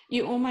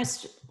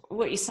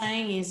what you're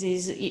saying is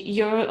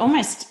you're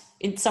almost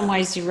in some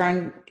ways your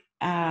own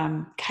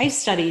case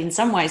study in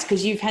some ways,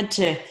 because you've had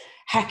to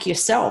hack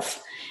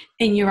yourself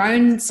in your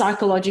own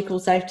psychological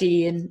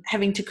safety and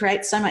having to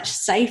create so much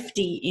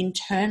safety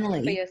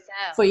internally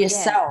for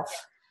yourself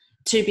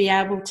to be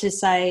able to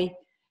say,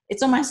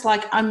 it's almost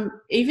like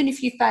even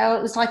if you fail,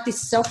 it was like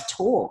this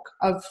self-talk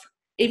of,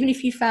 even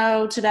if you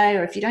fail today,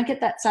 or if you don't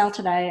get that sale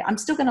today, I'm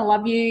still going to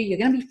love you. You're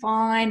going to be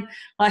fine.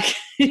 Like,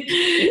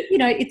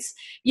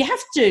 you have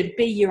to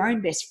be your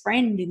own best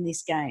friend in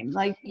this game.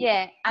 Like,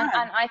 and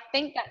I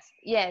think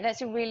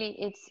that's a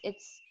really,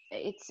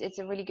 it's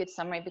a really good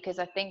summary, because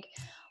I think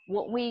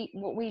what we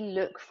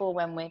look for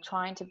when we're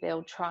trying to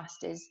build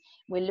trust is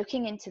we're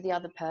looking into the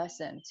other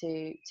person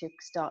to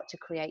start to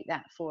create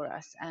that for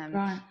us.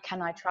 Right.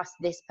 Can I trust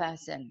this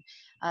person?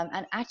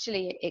 And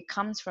actually it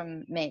comes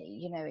from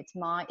me.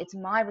 It's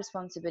my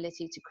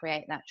responsibility to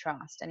create that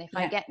trust. And if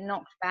I get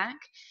knocked back,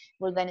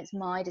 well, then it's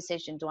my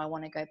decision. Do I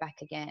want to go back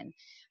again?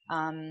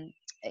 I'm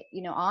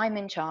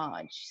in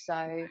charge.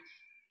 So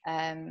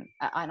and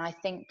I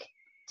think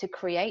to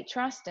create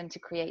trust and to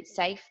create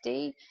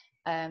safety,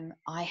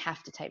 I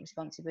have to take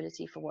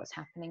responsibility for what's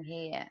happening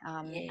here,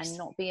 and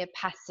not be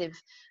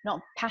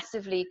not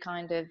passively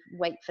kind of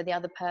wait for the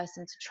other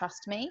person to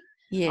trust me.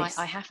 Yes.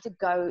 I have to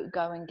go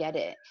and get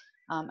it,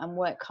 and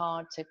work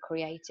hard to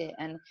create it,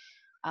 and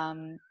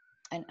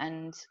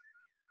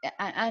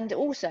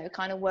also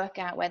kind of work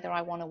out whether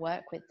I want to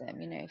work with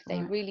them. If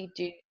they really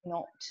do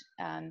not,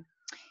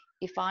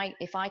 if I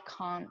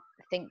don't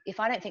think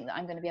that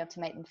I'm going to be able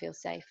to make them feel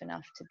safe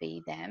enough to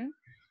be them,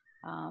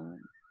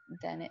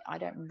 then I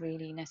don't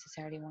really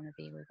necessarily want to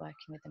be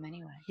working with them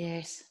anyway.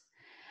 Yes.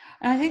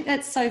 And I think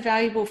that's so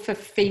valuable for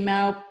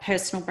female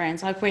personal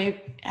brands. Like we're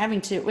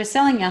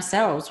selling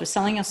ourselves, we're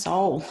selling our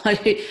soul.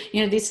 Like,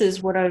 this is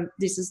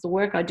the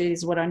work I do, this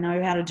is what I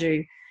know how to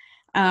do.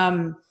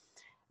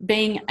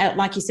 Being,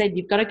 like you said,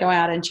 you've got to go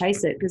out and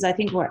chase it, because I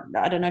think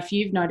I don't know if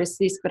you've noticed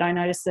this, but I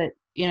noticed that,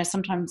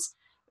 sometimes,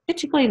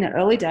 particularly in the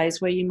early days,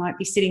 where you might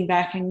be sitting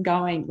back and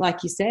going,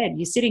 like you said,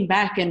 you're sitting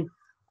back and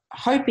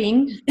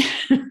hoping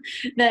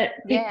that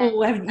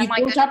people you've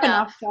built up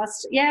enough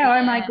trust.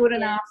 Am I good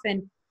enough?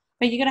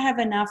 But you got to have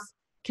enough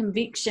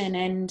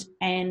conviction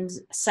and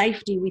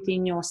safety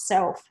within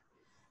yourself,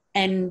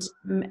 and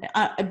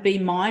be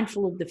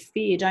mindful of the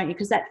fear, don't you?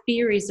 Because that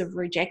fear is of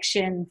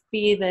rejection,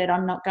 fear that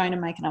I'm not going to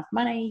make enough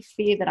money,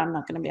 fear that I'm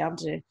not going to be able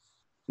to,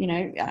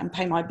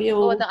 pay my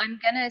bill. Or that I'm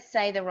going to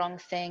say the wrong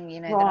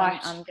thing, right.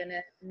 that I'm going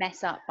to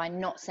mess up by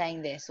not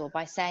saying this or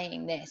by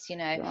saying this,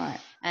 right.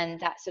 And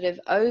that sort of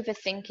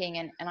overthinking.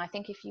 And I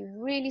think if you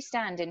really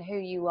stand in who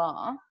you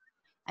are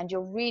and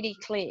you're really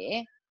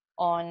clear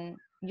on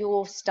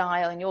your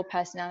style and your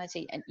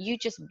personality, and you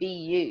just be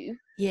you.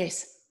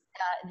 Yes.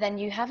 Then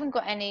you haven't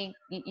got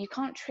you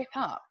can't trip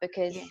up,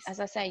 because as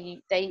I say,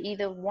 they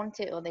either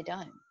want it or they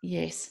don't.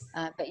 Yes.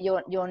 But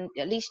you're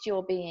at least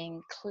you're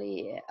being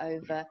clear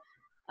over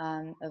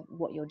of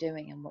what you're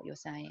doing and what you're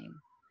saying.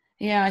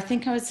 Yeah, I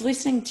think I was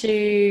listening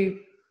to,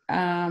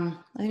 I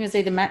think it was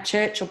either Matt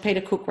Church or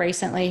Peter Cook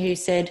recently, who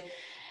said,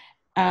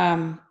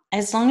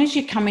 as long as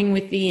you're coming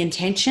with the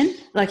intention,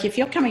 like if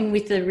you're coming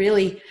with a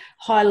really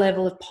high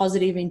level of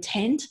positive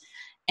intent,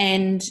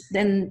 and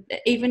then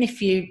even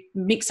if you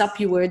mix up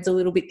your words a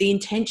little bit, the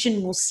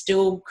intention will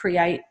still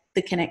create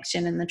the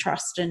connection and the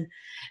trust,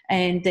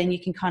 and then you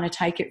can kind of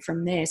take it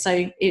from there.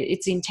 So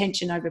it's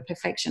intention over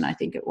perfection, I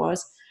think it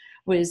was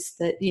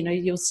that,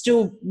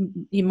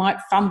 you might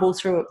fumble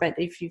through it, but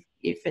if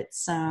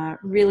it's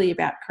really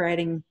about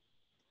creating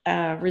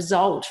a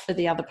result for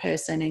the other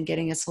person and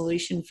getting a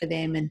solution for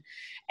them,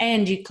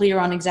 and you're clear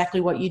on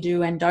exactly what you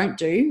do and don't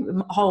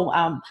do.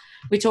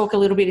 We talk a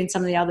little bit in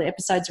some of the other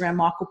episodes around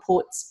Michael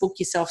Port's book,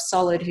 Yourself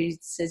Solid, who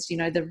says,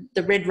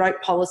 the red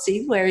rope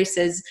policy, where he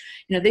says,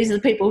 these are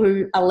the people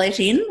who are let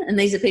in and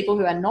these are people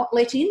who are not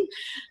let in.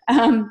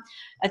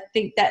 I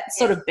think that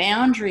sort of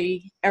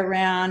boundary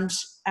around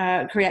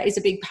is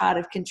a big part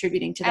of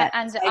contributing to that.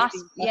 And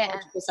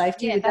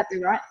safety. Would that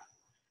be right?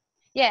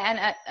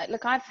 Yeah, and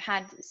look, I've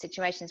had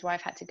situations where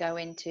I've had to go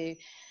into,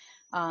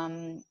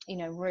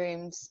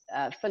 rooms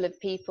full of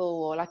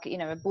people, or like,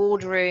 a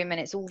boardroom,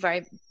 and it's all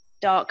very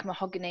dark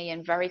mahogany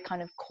and very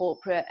kind of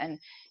corporate and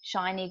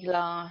shiny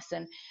glass,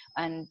 and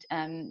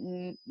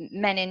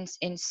men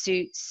in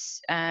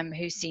suits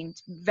who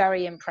seemed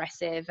very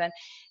impressive,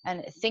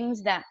 and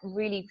things that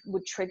really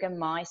would trigger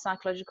my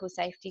psychological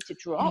safety to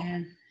drop.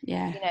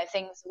 Yeah. You know,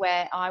 things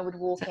where I would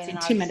walk That's in and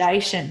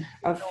intimidation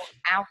I was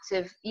out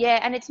of,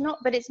 and it's not,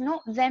 but it's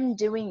not them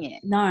doing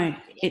it. No,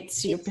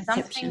 it's your It's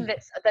perception. something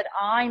that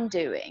I'm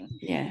doing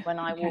when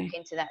I Okay. walk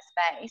into that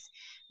space,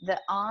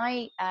 that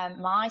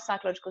my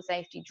psychological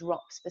safety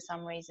drops for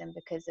some reason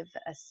because of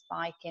a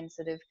spike in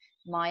sort of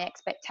my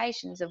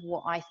expectations of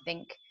what I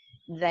think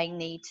they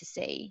need to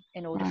see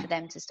in order for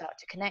them to start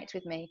to connect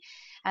with me.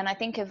 And I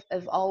think of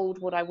old,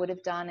 what I would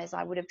have done is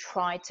I would have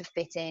tried to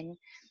fit in,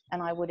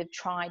 and I would have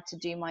tried to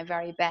do my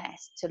very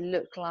best to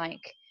look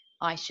like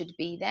I should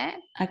be there.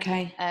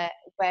 Okay.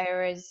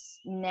 Whereas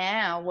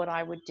now what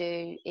I would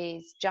do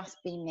is just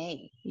be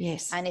me.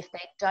 Yes. And if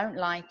they don't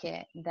like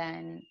it,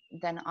 then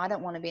I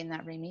don't want to be in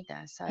that room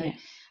either. So,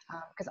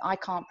 because I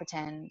can't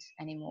pretend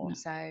anymore. No.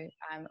 So,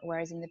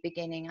 whereas in the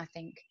beginning, I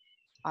think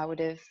I would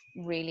have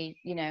really,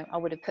 I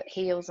would have put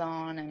heels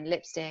on and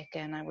lipstick,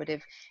 and I would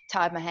have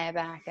tied my hair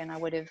back, and I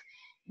would have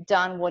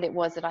done what it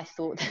was that I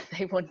thought that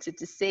they wanted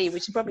to see,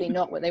 which is probably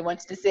not what they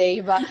wanted to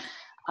see, but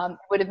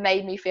would have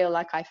made me feel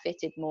like I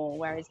fitted more.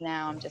 Whereas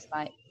now I'm just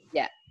like,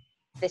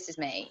 this is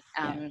me,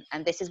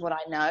 and this is what I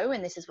know,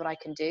 and this is what I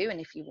can do, and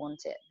if you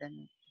want it,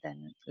 then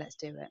let's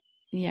do it.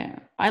 Yeah,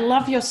 I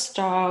love your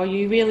style.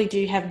 You really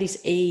do have this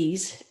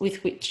ease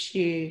with which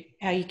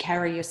how you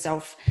carry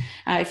yourself.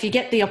 If you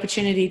get the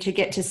opportunity to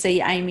get to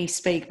see Amy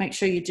speak, make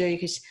sure you do,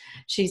 because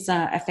she's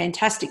a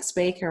fantastic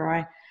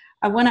speaker.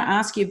 I want to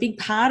ask you, a big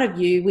part of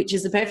you, which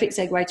is the perfect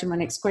segue to my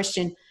next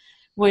question,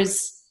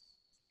 was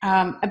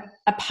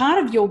a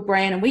part of your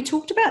brand, and we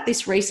talked about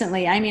this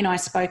recently. Amy and I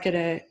spoke at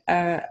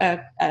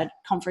a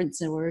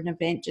conference or an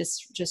event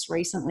just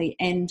recently,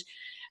 and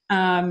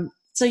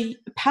so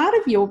part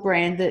of your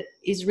brand that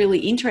is really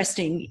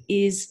interesting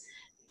is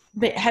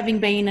having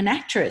been an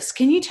actress.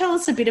 Can you tell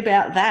us a bit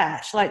about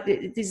that? Like,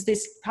 there's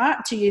this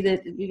part to you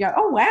that you go,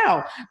 oh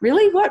wow,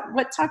 really?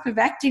 What type of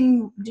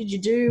acting did you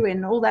do,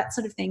 and all that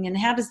sort of thing, and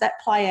how does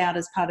that play out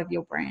as part of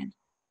your brand?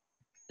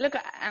 Look,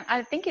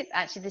 I think it's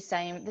actually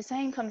the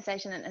same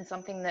conversation, and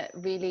something that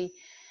really,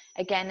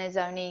 again, is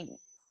only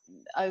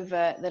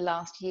over the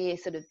last year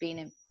sort of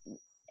been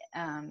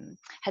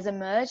has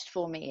emerged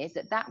for me, is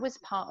that was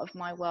part of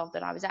my world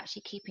that I was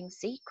actually keeping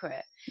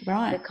secret.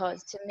 Right.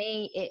 Because to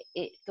me,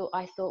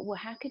 I thought, well,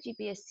 how could you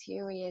be a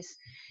serious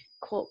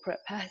corporate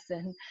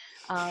person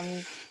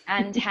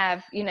and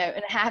have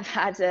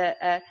had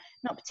a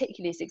not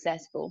particularly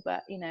successful,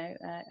 but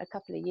a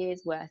couple of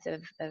years worth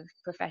of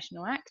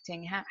professional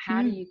acting?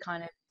 How do you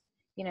kind of,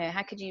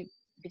 how could you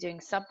be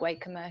doing Subway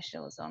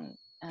commercials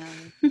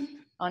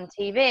on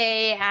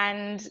TV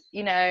and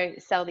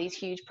sell these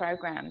huge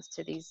programs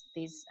to these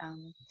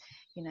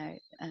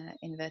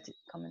inverted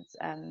commas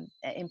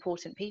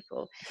important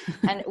people?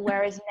 And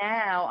whereas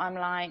now I'm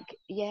like,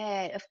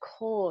 of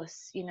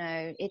course,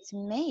 it's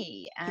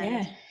me,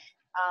 and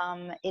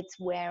it's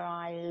where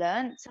I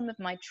learned some of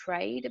my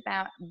trade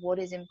about what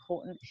is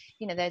important.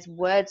 There's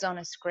words on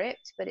a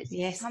script, but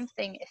it's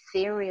something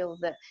ethereal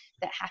that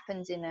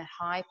happens in a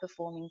high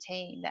performing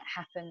team, that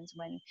happens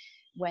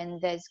when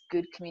there's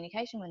good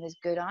communication, when there's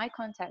good eye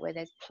contact, where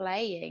there's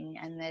playing,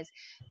 and there's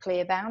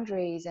clear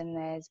boundaries, and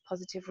there's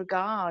positive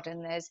regard,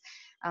 and there's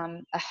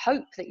a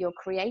hope that you're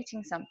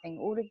creating something.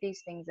 All of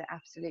these things are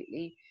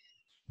absolutely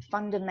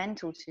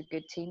fundamental to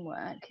good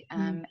teamwork.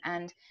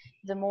 And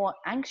the more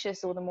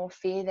anxious or the more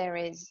fear there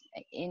is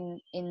in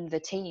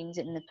the teams,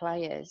 in the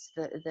players,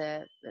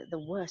 the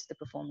worse the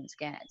performance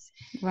gets.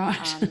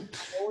 Right.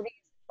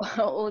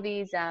 All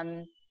these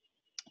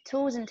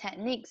tools and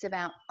techniques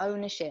about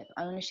ownership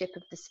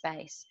of the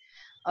space,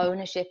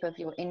 ownership of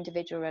your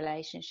individual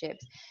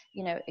relationships.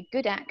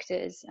 Good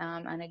actors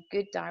and a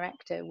good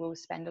director will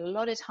spend a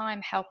lot of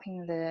time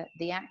helping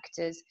the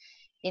actors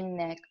in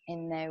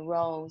their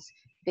roles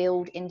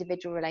build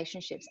individual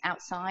relationships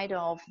outside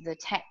of the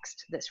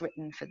text that's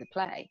written for the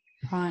play.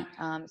 Right.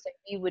 So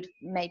you would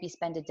maybe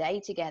spend a day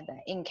together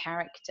in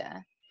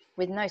character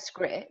with no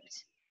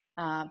script,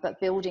 but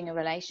building a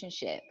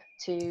relationship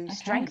to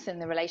strengthen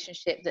the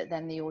relationship that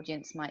then the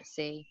audience might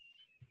see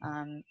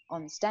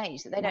on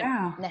stage. That they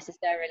don't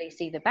necessarily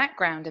see the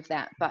background of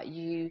that, but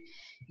you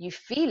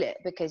feel it,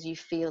 because you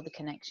feel the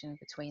connection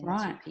between the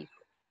two people.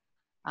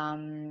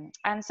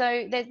 And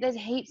so there's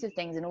heaps of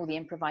things, and all the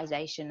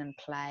improvisation and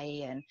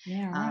play, and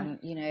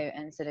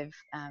and sort of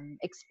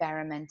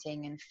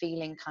experimenting and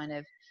feeling kind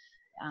of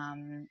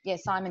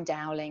Simon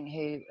Dowling,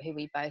 who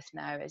we both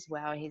know as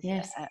well. He's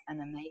an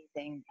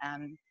amazing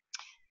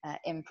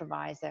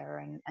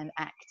improviser and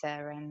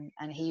actor,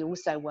 and he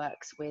also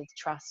works with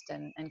trust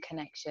and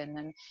connection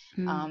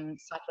and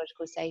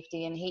psychological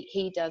safety, and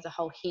he does a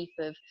whole heap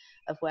of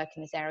work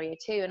in this area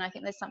too. And I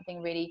think there's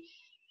something really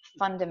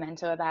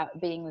fundamental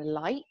about being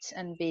light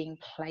and being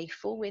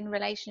playful in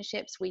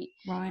relationships. We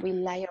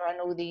layer on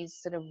all these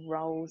sort of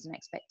roles and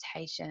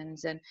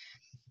expectations, and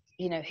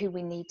you know, who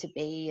we need to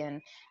be.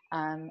 And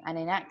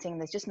in acting,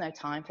 there's just no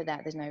time for that.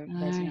 There's no,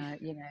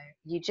 you know,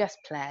 you just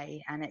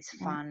play, and it's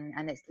fun,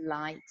 and it's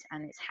light,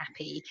 and it's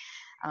happy.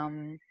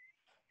 And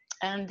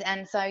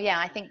so, yeah,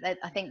 I think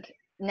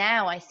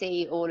now I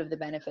see all of the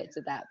benefits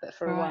of that, but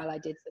for a while I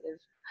did sort of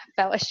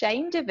felt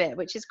ashamed of it,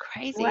 which is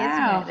crazy, isn't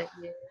it? That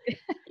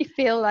you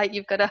feel like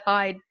you've got to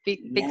hide big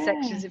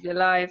sections of your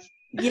life.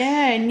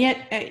 Yeah, and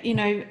yet,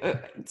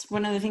 it's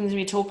one of the things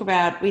we talk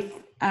about with,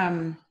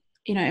 and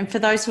for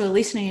those who are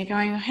listening, are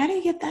going, how do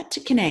you get that to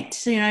connect?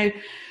 So,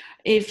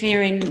 if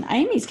you're in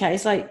Amy's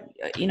case, like,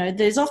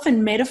 there's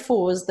often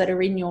metaphors that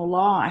are in your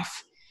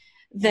life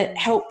that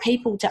help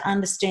people to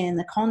understand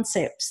the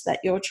concepts that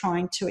you're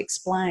trying to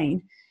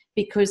explain,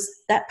 because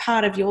that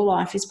part of your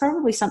life is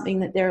probably something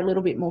that they're a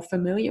little bit more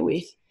familiar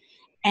with,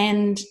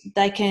 and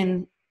they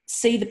can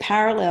see the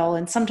parallel,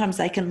 and sometimes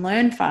they can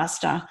learn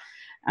faster.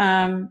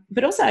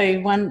 But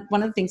also one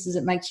of the things is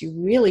it makes you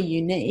really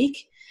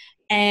unique,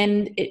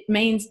 and it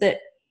means that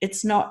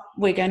it's not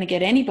we're going to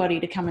get anybody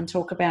to come and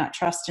talk about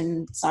trust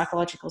and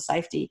psychological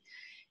safety,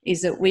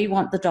 is that we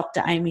want the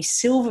Dr. Amy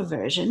Silver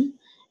version,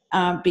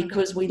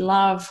 because we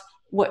love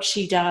what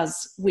she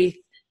does with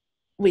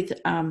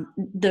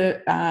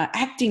the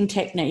acting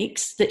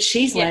techniques that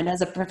she's learned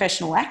as a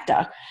professional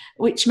actor,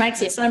 which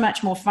makes it so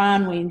much more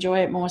fun. We enjoy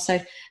it more. So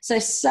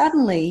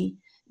suddenly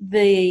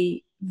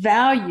the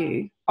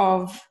value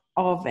of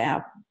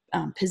our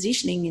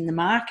positioning in the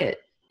market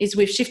is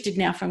we've shifted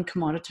now from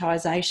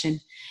commoditization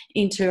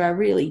into a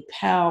really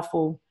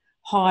powerful,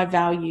 high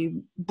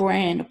value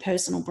brand, a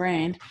personal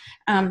brand,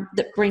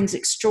 that brings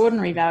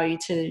extraordinary value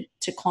to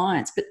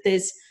clients. But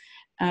that's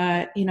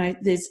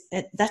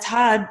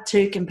hard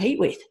to compete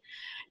with,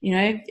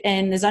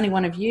 and there's only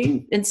one of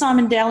you. And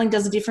Simon Dowling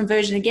does a different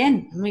version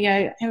again. And we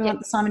go, we want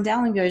the Simon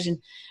Dowling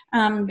version.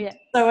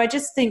 So I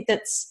just think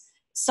that's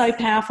so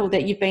powerful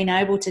that you've been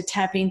able to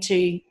tap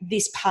into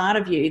this part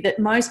of you that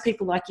most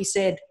people, like you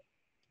said,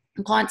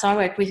 clients I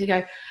work with, you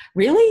go,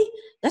 really?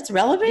 That's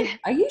relevant?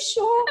 Are you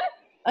sure?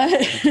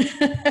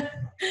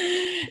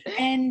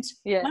 And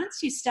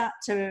once you start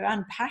to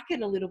unpack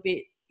it a little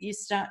bit,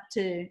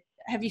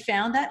 have you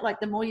found that, like,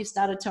 the more you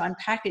started to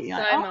unpack it, you're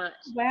so like, oh, much.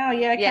 wow,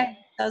 yeah, okay.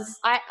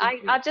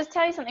 I'll just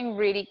tell you something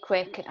really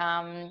quick.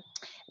 My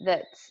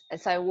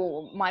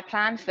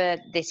plan for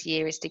this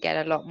year is to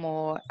get a lot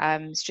more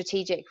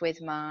strategic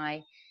with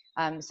my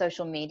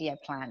social media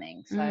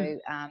planning. So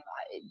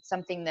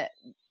something that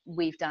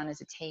we've done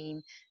as a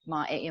team,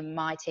 my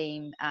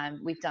team,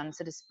 we've done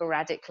sort of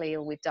sporadically,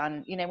 or we've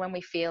done, when we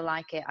feel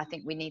like it. I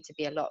think we need to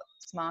be a lot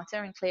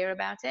smarter and clear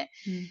about it.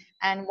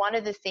 And one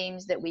of the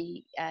themes that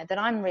that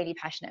I'm really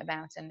passionate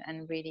about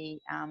and really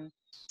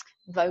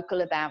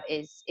vocal about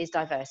is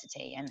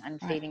diversity,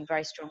 and feeling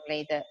very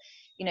strongly that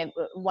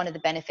one of the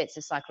benefits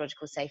of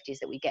psychological safety is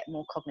that we get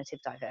more cognitive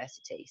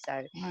diversity.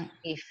 So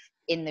if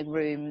in the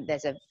room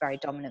there's a very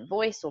dominant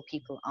voice, or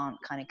people aren't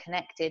kind of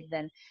connected,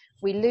 then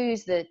we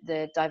lose the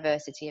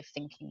diversity of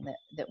thinking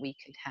that we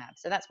could have.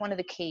 So that's one of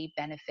the key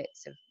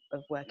benefits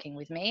of working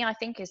with me, I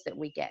think, is that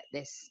we get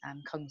this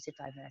cognitive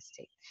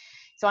diversity.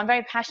 So I'm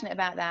very passionate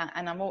about that,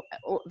 and I'm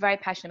very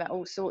passionate about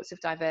all sorts of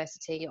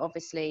diversity,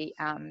 obviously.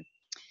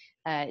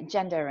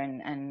 Gender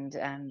and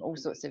all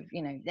sorts of,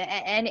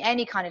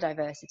 any kind of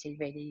diversity,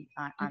 really.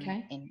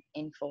 I'm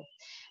in for.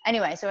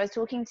 Anyway, so I was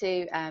talking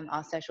to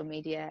our social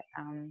media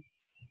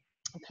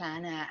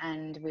planner,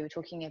 and we were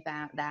talking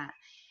about that.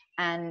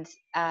 And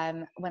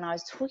when I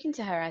was talking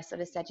to her, I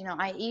sort of said,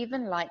 I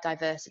even like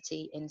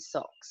diversity in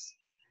socks.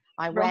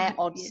 I wear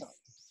odd socks.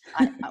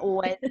 I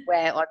always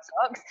wear odd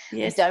socks.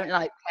 I don't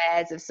like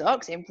pairs of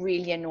socks. It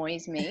really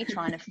annoys me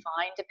trying to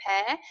find a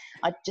pair.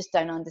 I just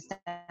don't understand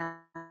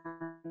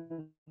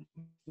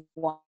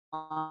why.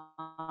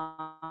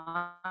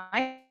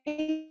 I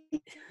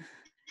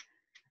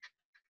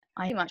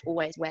pretty much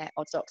always wear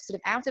odd socks, sort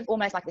of out of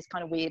almost like this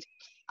kind of weird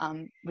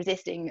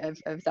resisting of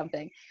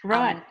something.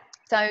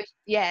 So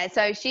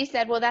she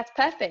said, well, that's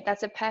perfect.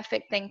 That's a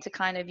perfect thing to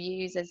kind of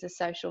use as a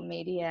social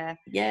media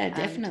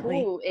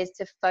definitely tool, is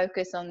to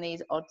focus on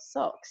these odd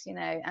socks, And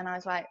I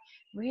was like,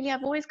 really?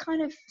 I've always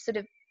kind of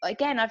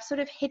I've sort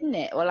of hidden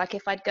it. Or like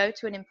if I'd go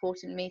to an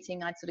important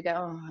meeting, I'd sort of go,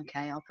 oh,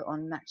 okay, I'll put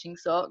on matching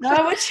socks.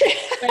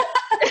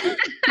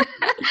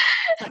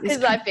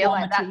 Because I feel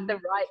like that's the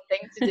right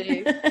thing to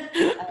do.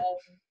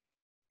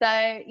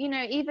 So,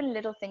 even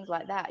little things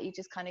like that, you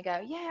just kind of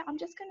go, yeah, I'm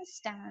just going to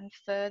stand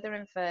further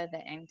and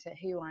further into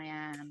who I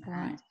am,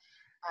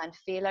 and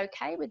feel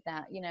okay with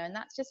that, and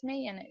that's just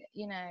me. And,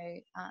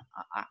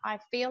 I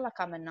feel like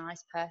I'm a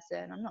nice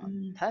person. I'm not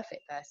a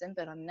perfect person,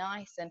 but I'm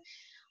nice. And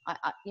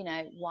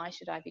why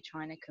should I be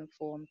trying to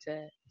conform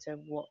to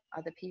what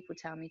other people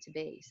tell me to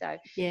be? So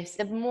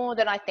the more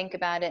that I think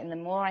about it, and the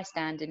more I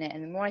stand in it,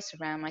 and the more I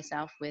surround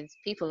myself with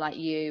people like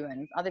you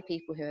and other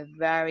people who are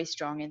very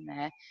strong in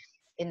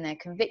their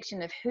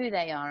conviction of who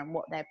they are and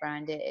what their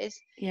brand is,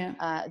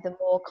 the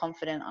more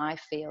confident I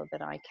feel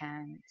that I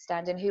can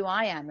stand in who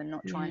I am and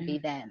not try and be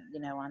them.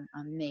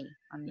 I'm me.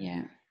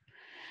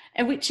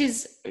 And which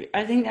is,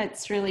 I think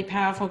that's really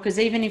powerful, because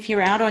even if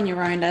you're out on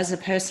your own as a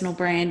personal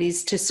brand,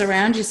 is to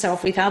surround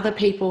yourself with other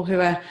people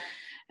who are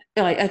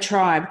like a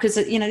tribe, because,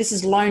 you know, this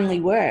is lonely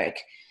work.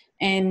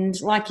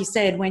 And like you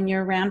said, when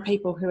you're around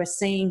people who are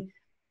seeing,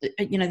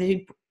 you know,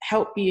 who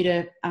help you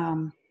to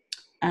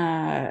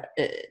uh,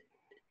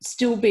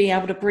 still be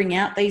able to bring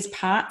out these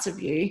parts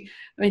of you,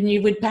 and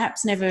you would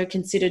perhaps never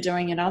consider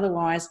doing it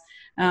otherwise.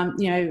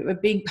 You know, a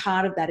big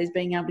part of that is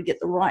being able to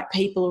get the right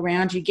people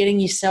around you, getting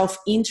yourself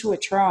into a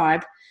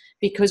tribe,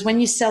 because when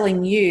you're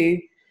selling you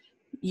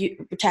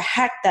to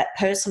hack that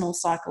personal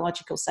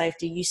psychological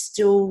safety, you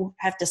still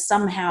have to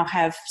somehow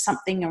have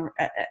something,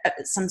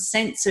 some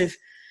sense of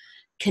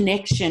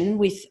connection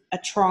with a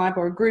tribe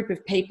or a group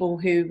of people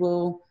who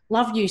will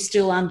love you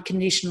still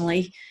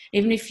unconditionally.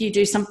 Even if you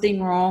do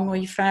something wrong or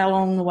you fail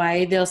along the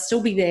way, they'll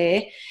still be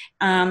there,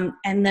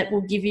 and that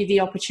will give you the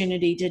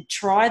opportunity to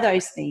try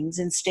those things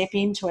and step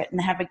into it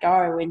and have a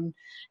go.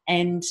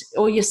 And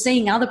or you're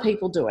seeing other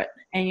people do it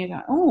and you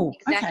go, oh,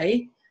 exactly.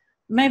 Okay,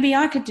 maybe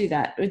I could do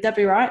that. Would that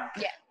be right?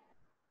 Yeah,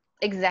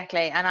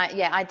 exactly. And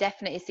I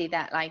definitely see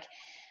that. Like,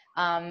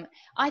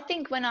 I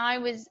think when I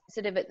was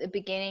sort of at the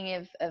beginning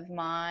of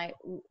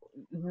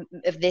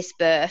this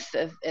birth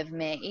of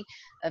me,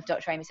 of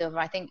Dr. Amy Silver,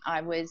 I think I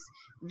was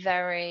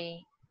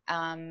very,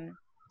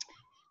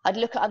 I'd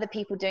look at other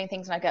people doing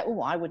things and I go,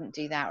 oh, I wouldn't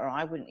do that, or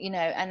I wouldn't, you know,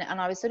 and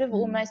I was sort of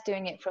almost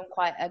doing it from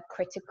quite a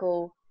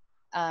critical,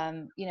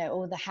 you know,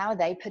 or how are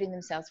they putting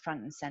themselves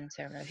front and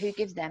center, or who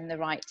gives them the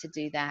right to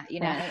do that, you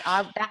know,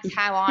 and that's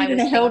how I was who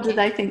the hell do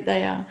they think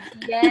they are?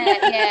 Yeah. And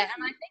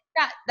I think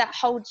that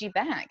holds you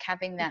back,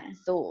 having that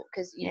thought,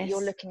 because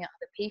you're looking at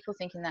other people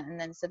thinking that, and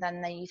then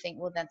you think,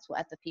 well, that's what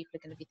other people are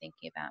going to be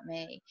thinking about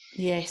me.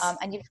 Yes.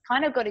 And you've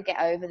kind of got to get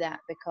over that,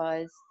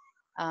 because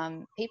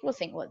people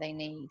think what they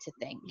need to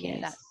think. Yes.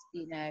 And that's,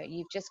 you know,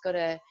 you've just got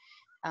to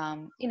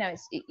you know,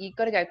 you've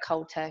got to go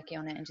cold turkey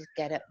on it and just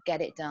get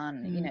it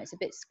done. You know, it's a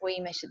bit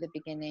squeamish at the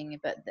beginning,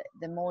 but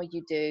the more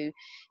you do,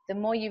 the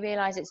more you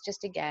realize it's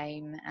just a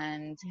game,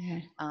 and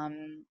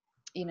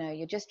you know,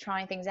 you're just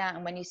trying things out.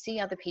 And when you see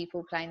other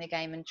people playing the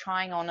game and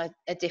trying on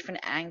a different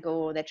angle,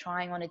 or they're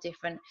trying on a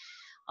different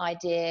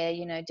idea,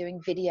 you know,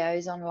 doing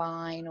videos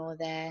online, or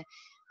they're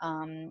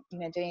you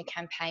know, doing a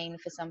campaign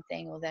for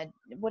something, or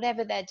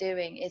whatever they're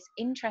doing is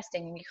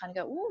interesting, and you kind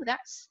of go, oh,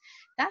 that's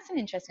an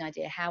interesting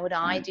idea. How would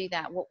I do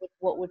that?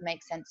 What would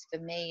make sense for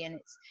me? And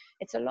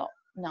it's a lot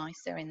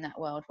nicer in that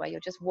world where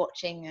you're just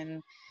watching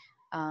and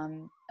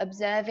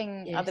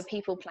observing other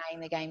people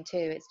playing the game too.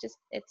 It's just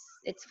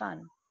it's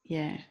fun.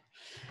 Yeah.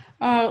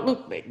 Oh,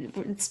 look,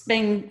 it's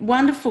been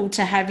wonderful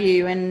to have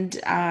you, and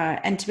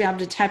to be able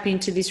to tap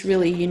into this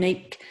really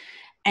unique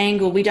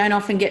angle. We don't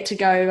often get to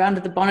go under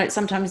the bonnet.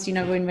 Sometimes, you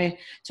know, when we're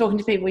talking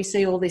to people, we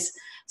see all this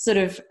sort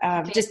of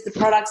just the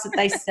products that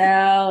they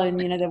sell and,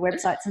 you know, their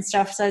websites and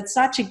stuff. So it's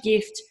such a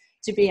gift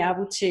to be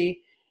able to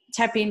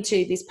tap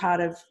into this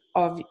part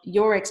of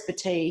your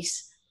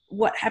expertise,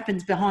 what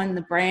happens behind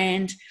the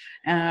brand,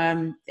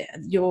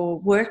 your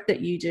work that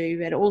you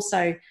do, but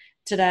also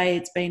today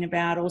it's been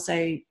about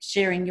also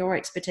sharing your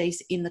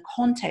expertise in the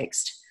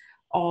context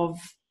of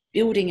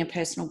building a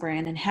personal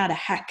brand and how to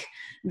hack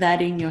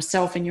that in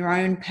yourself and your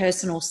own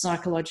personal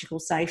psychological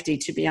safety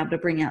to be able to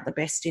bring out the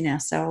best in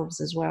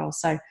ourselves as well.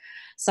 So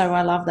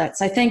I love that.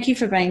 So thank you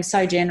for being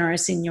so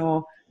generous in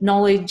your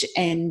knowledge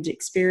and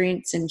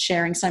experience and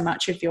sharing so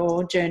much of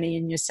your journey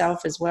and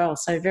yourself as well.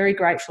 So very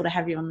grateful to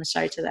have you on the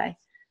show today.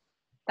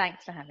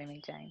 Thanks for having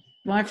me, Jane.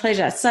 My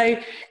pleasure. So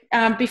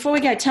before we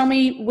go, tell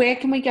me, where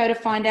can we go to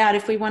find out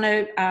if we want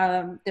to,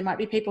 there might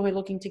be people who are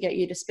looking to get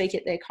you to speak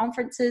at their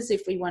conferences,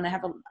 if we want to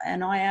have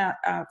an eye out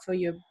for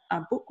your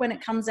book when it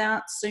comes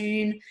out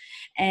soon,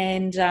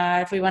 and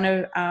if we want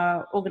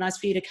to organise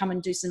for you to come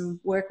and do some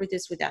work with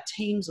us with our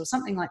teams or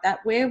something like that,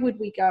 where would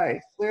we go?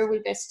 Where are we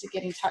best to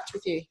get in touch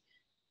with you?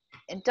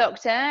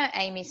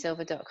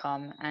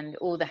 DrAmySilver.com, and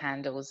all the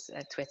handles,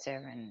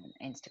 Twitter and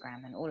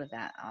Instagram and all of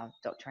that, are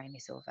Dr. Amy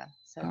Silver.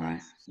 So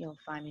you'll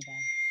find me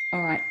there.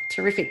 All right,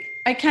 terrific.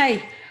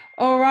 Okay,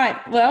 all right.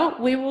 Well,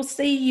 we will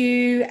see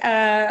you.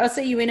 I'll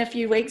see you in a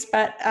few weeks.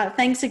 But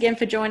thanks again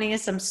for joining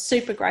us. I'm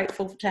super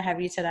grateful to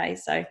have you today.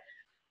 So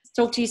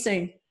talk to you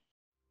soon.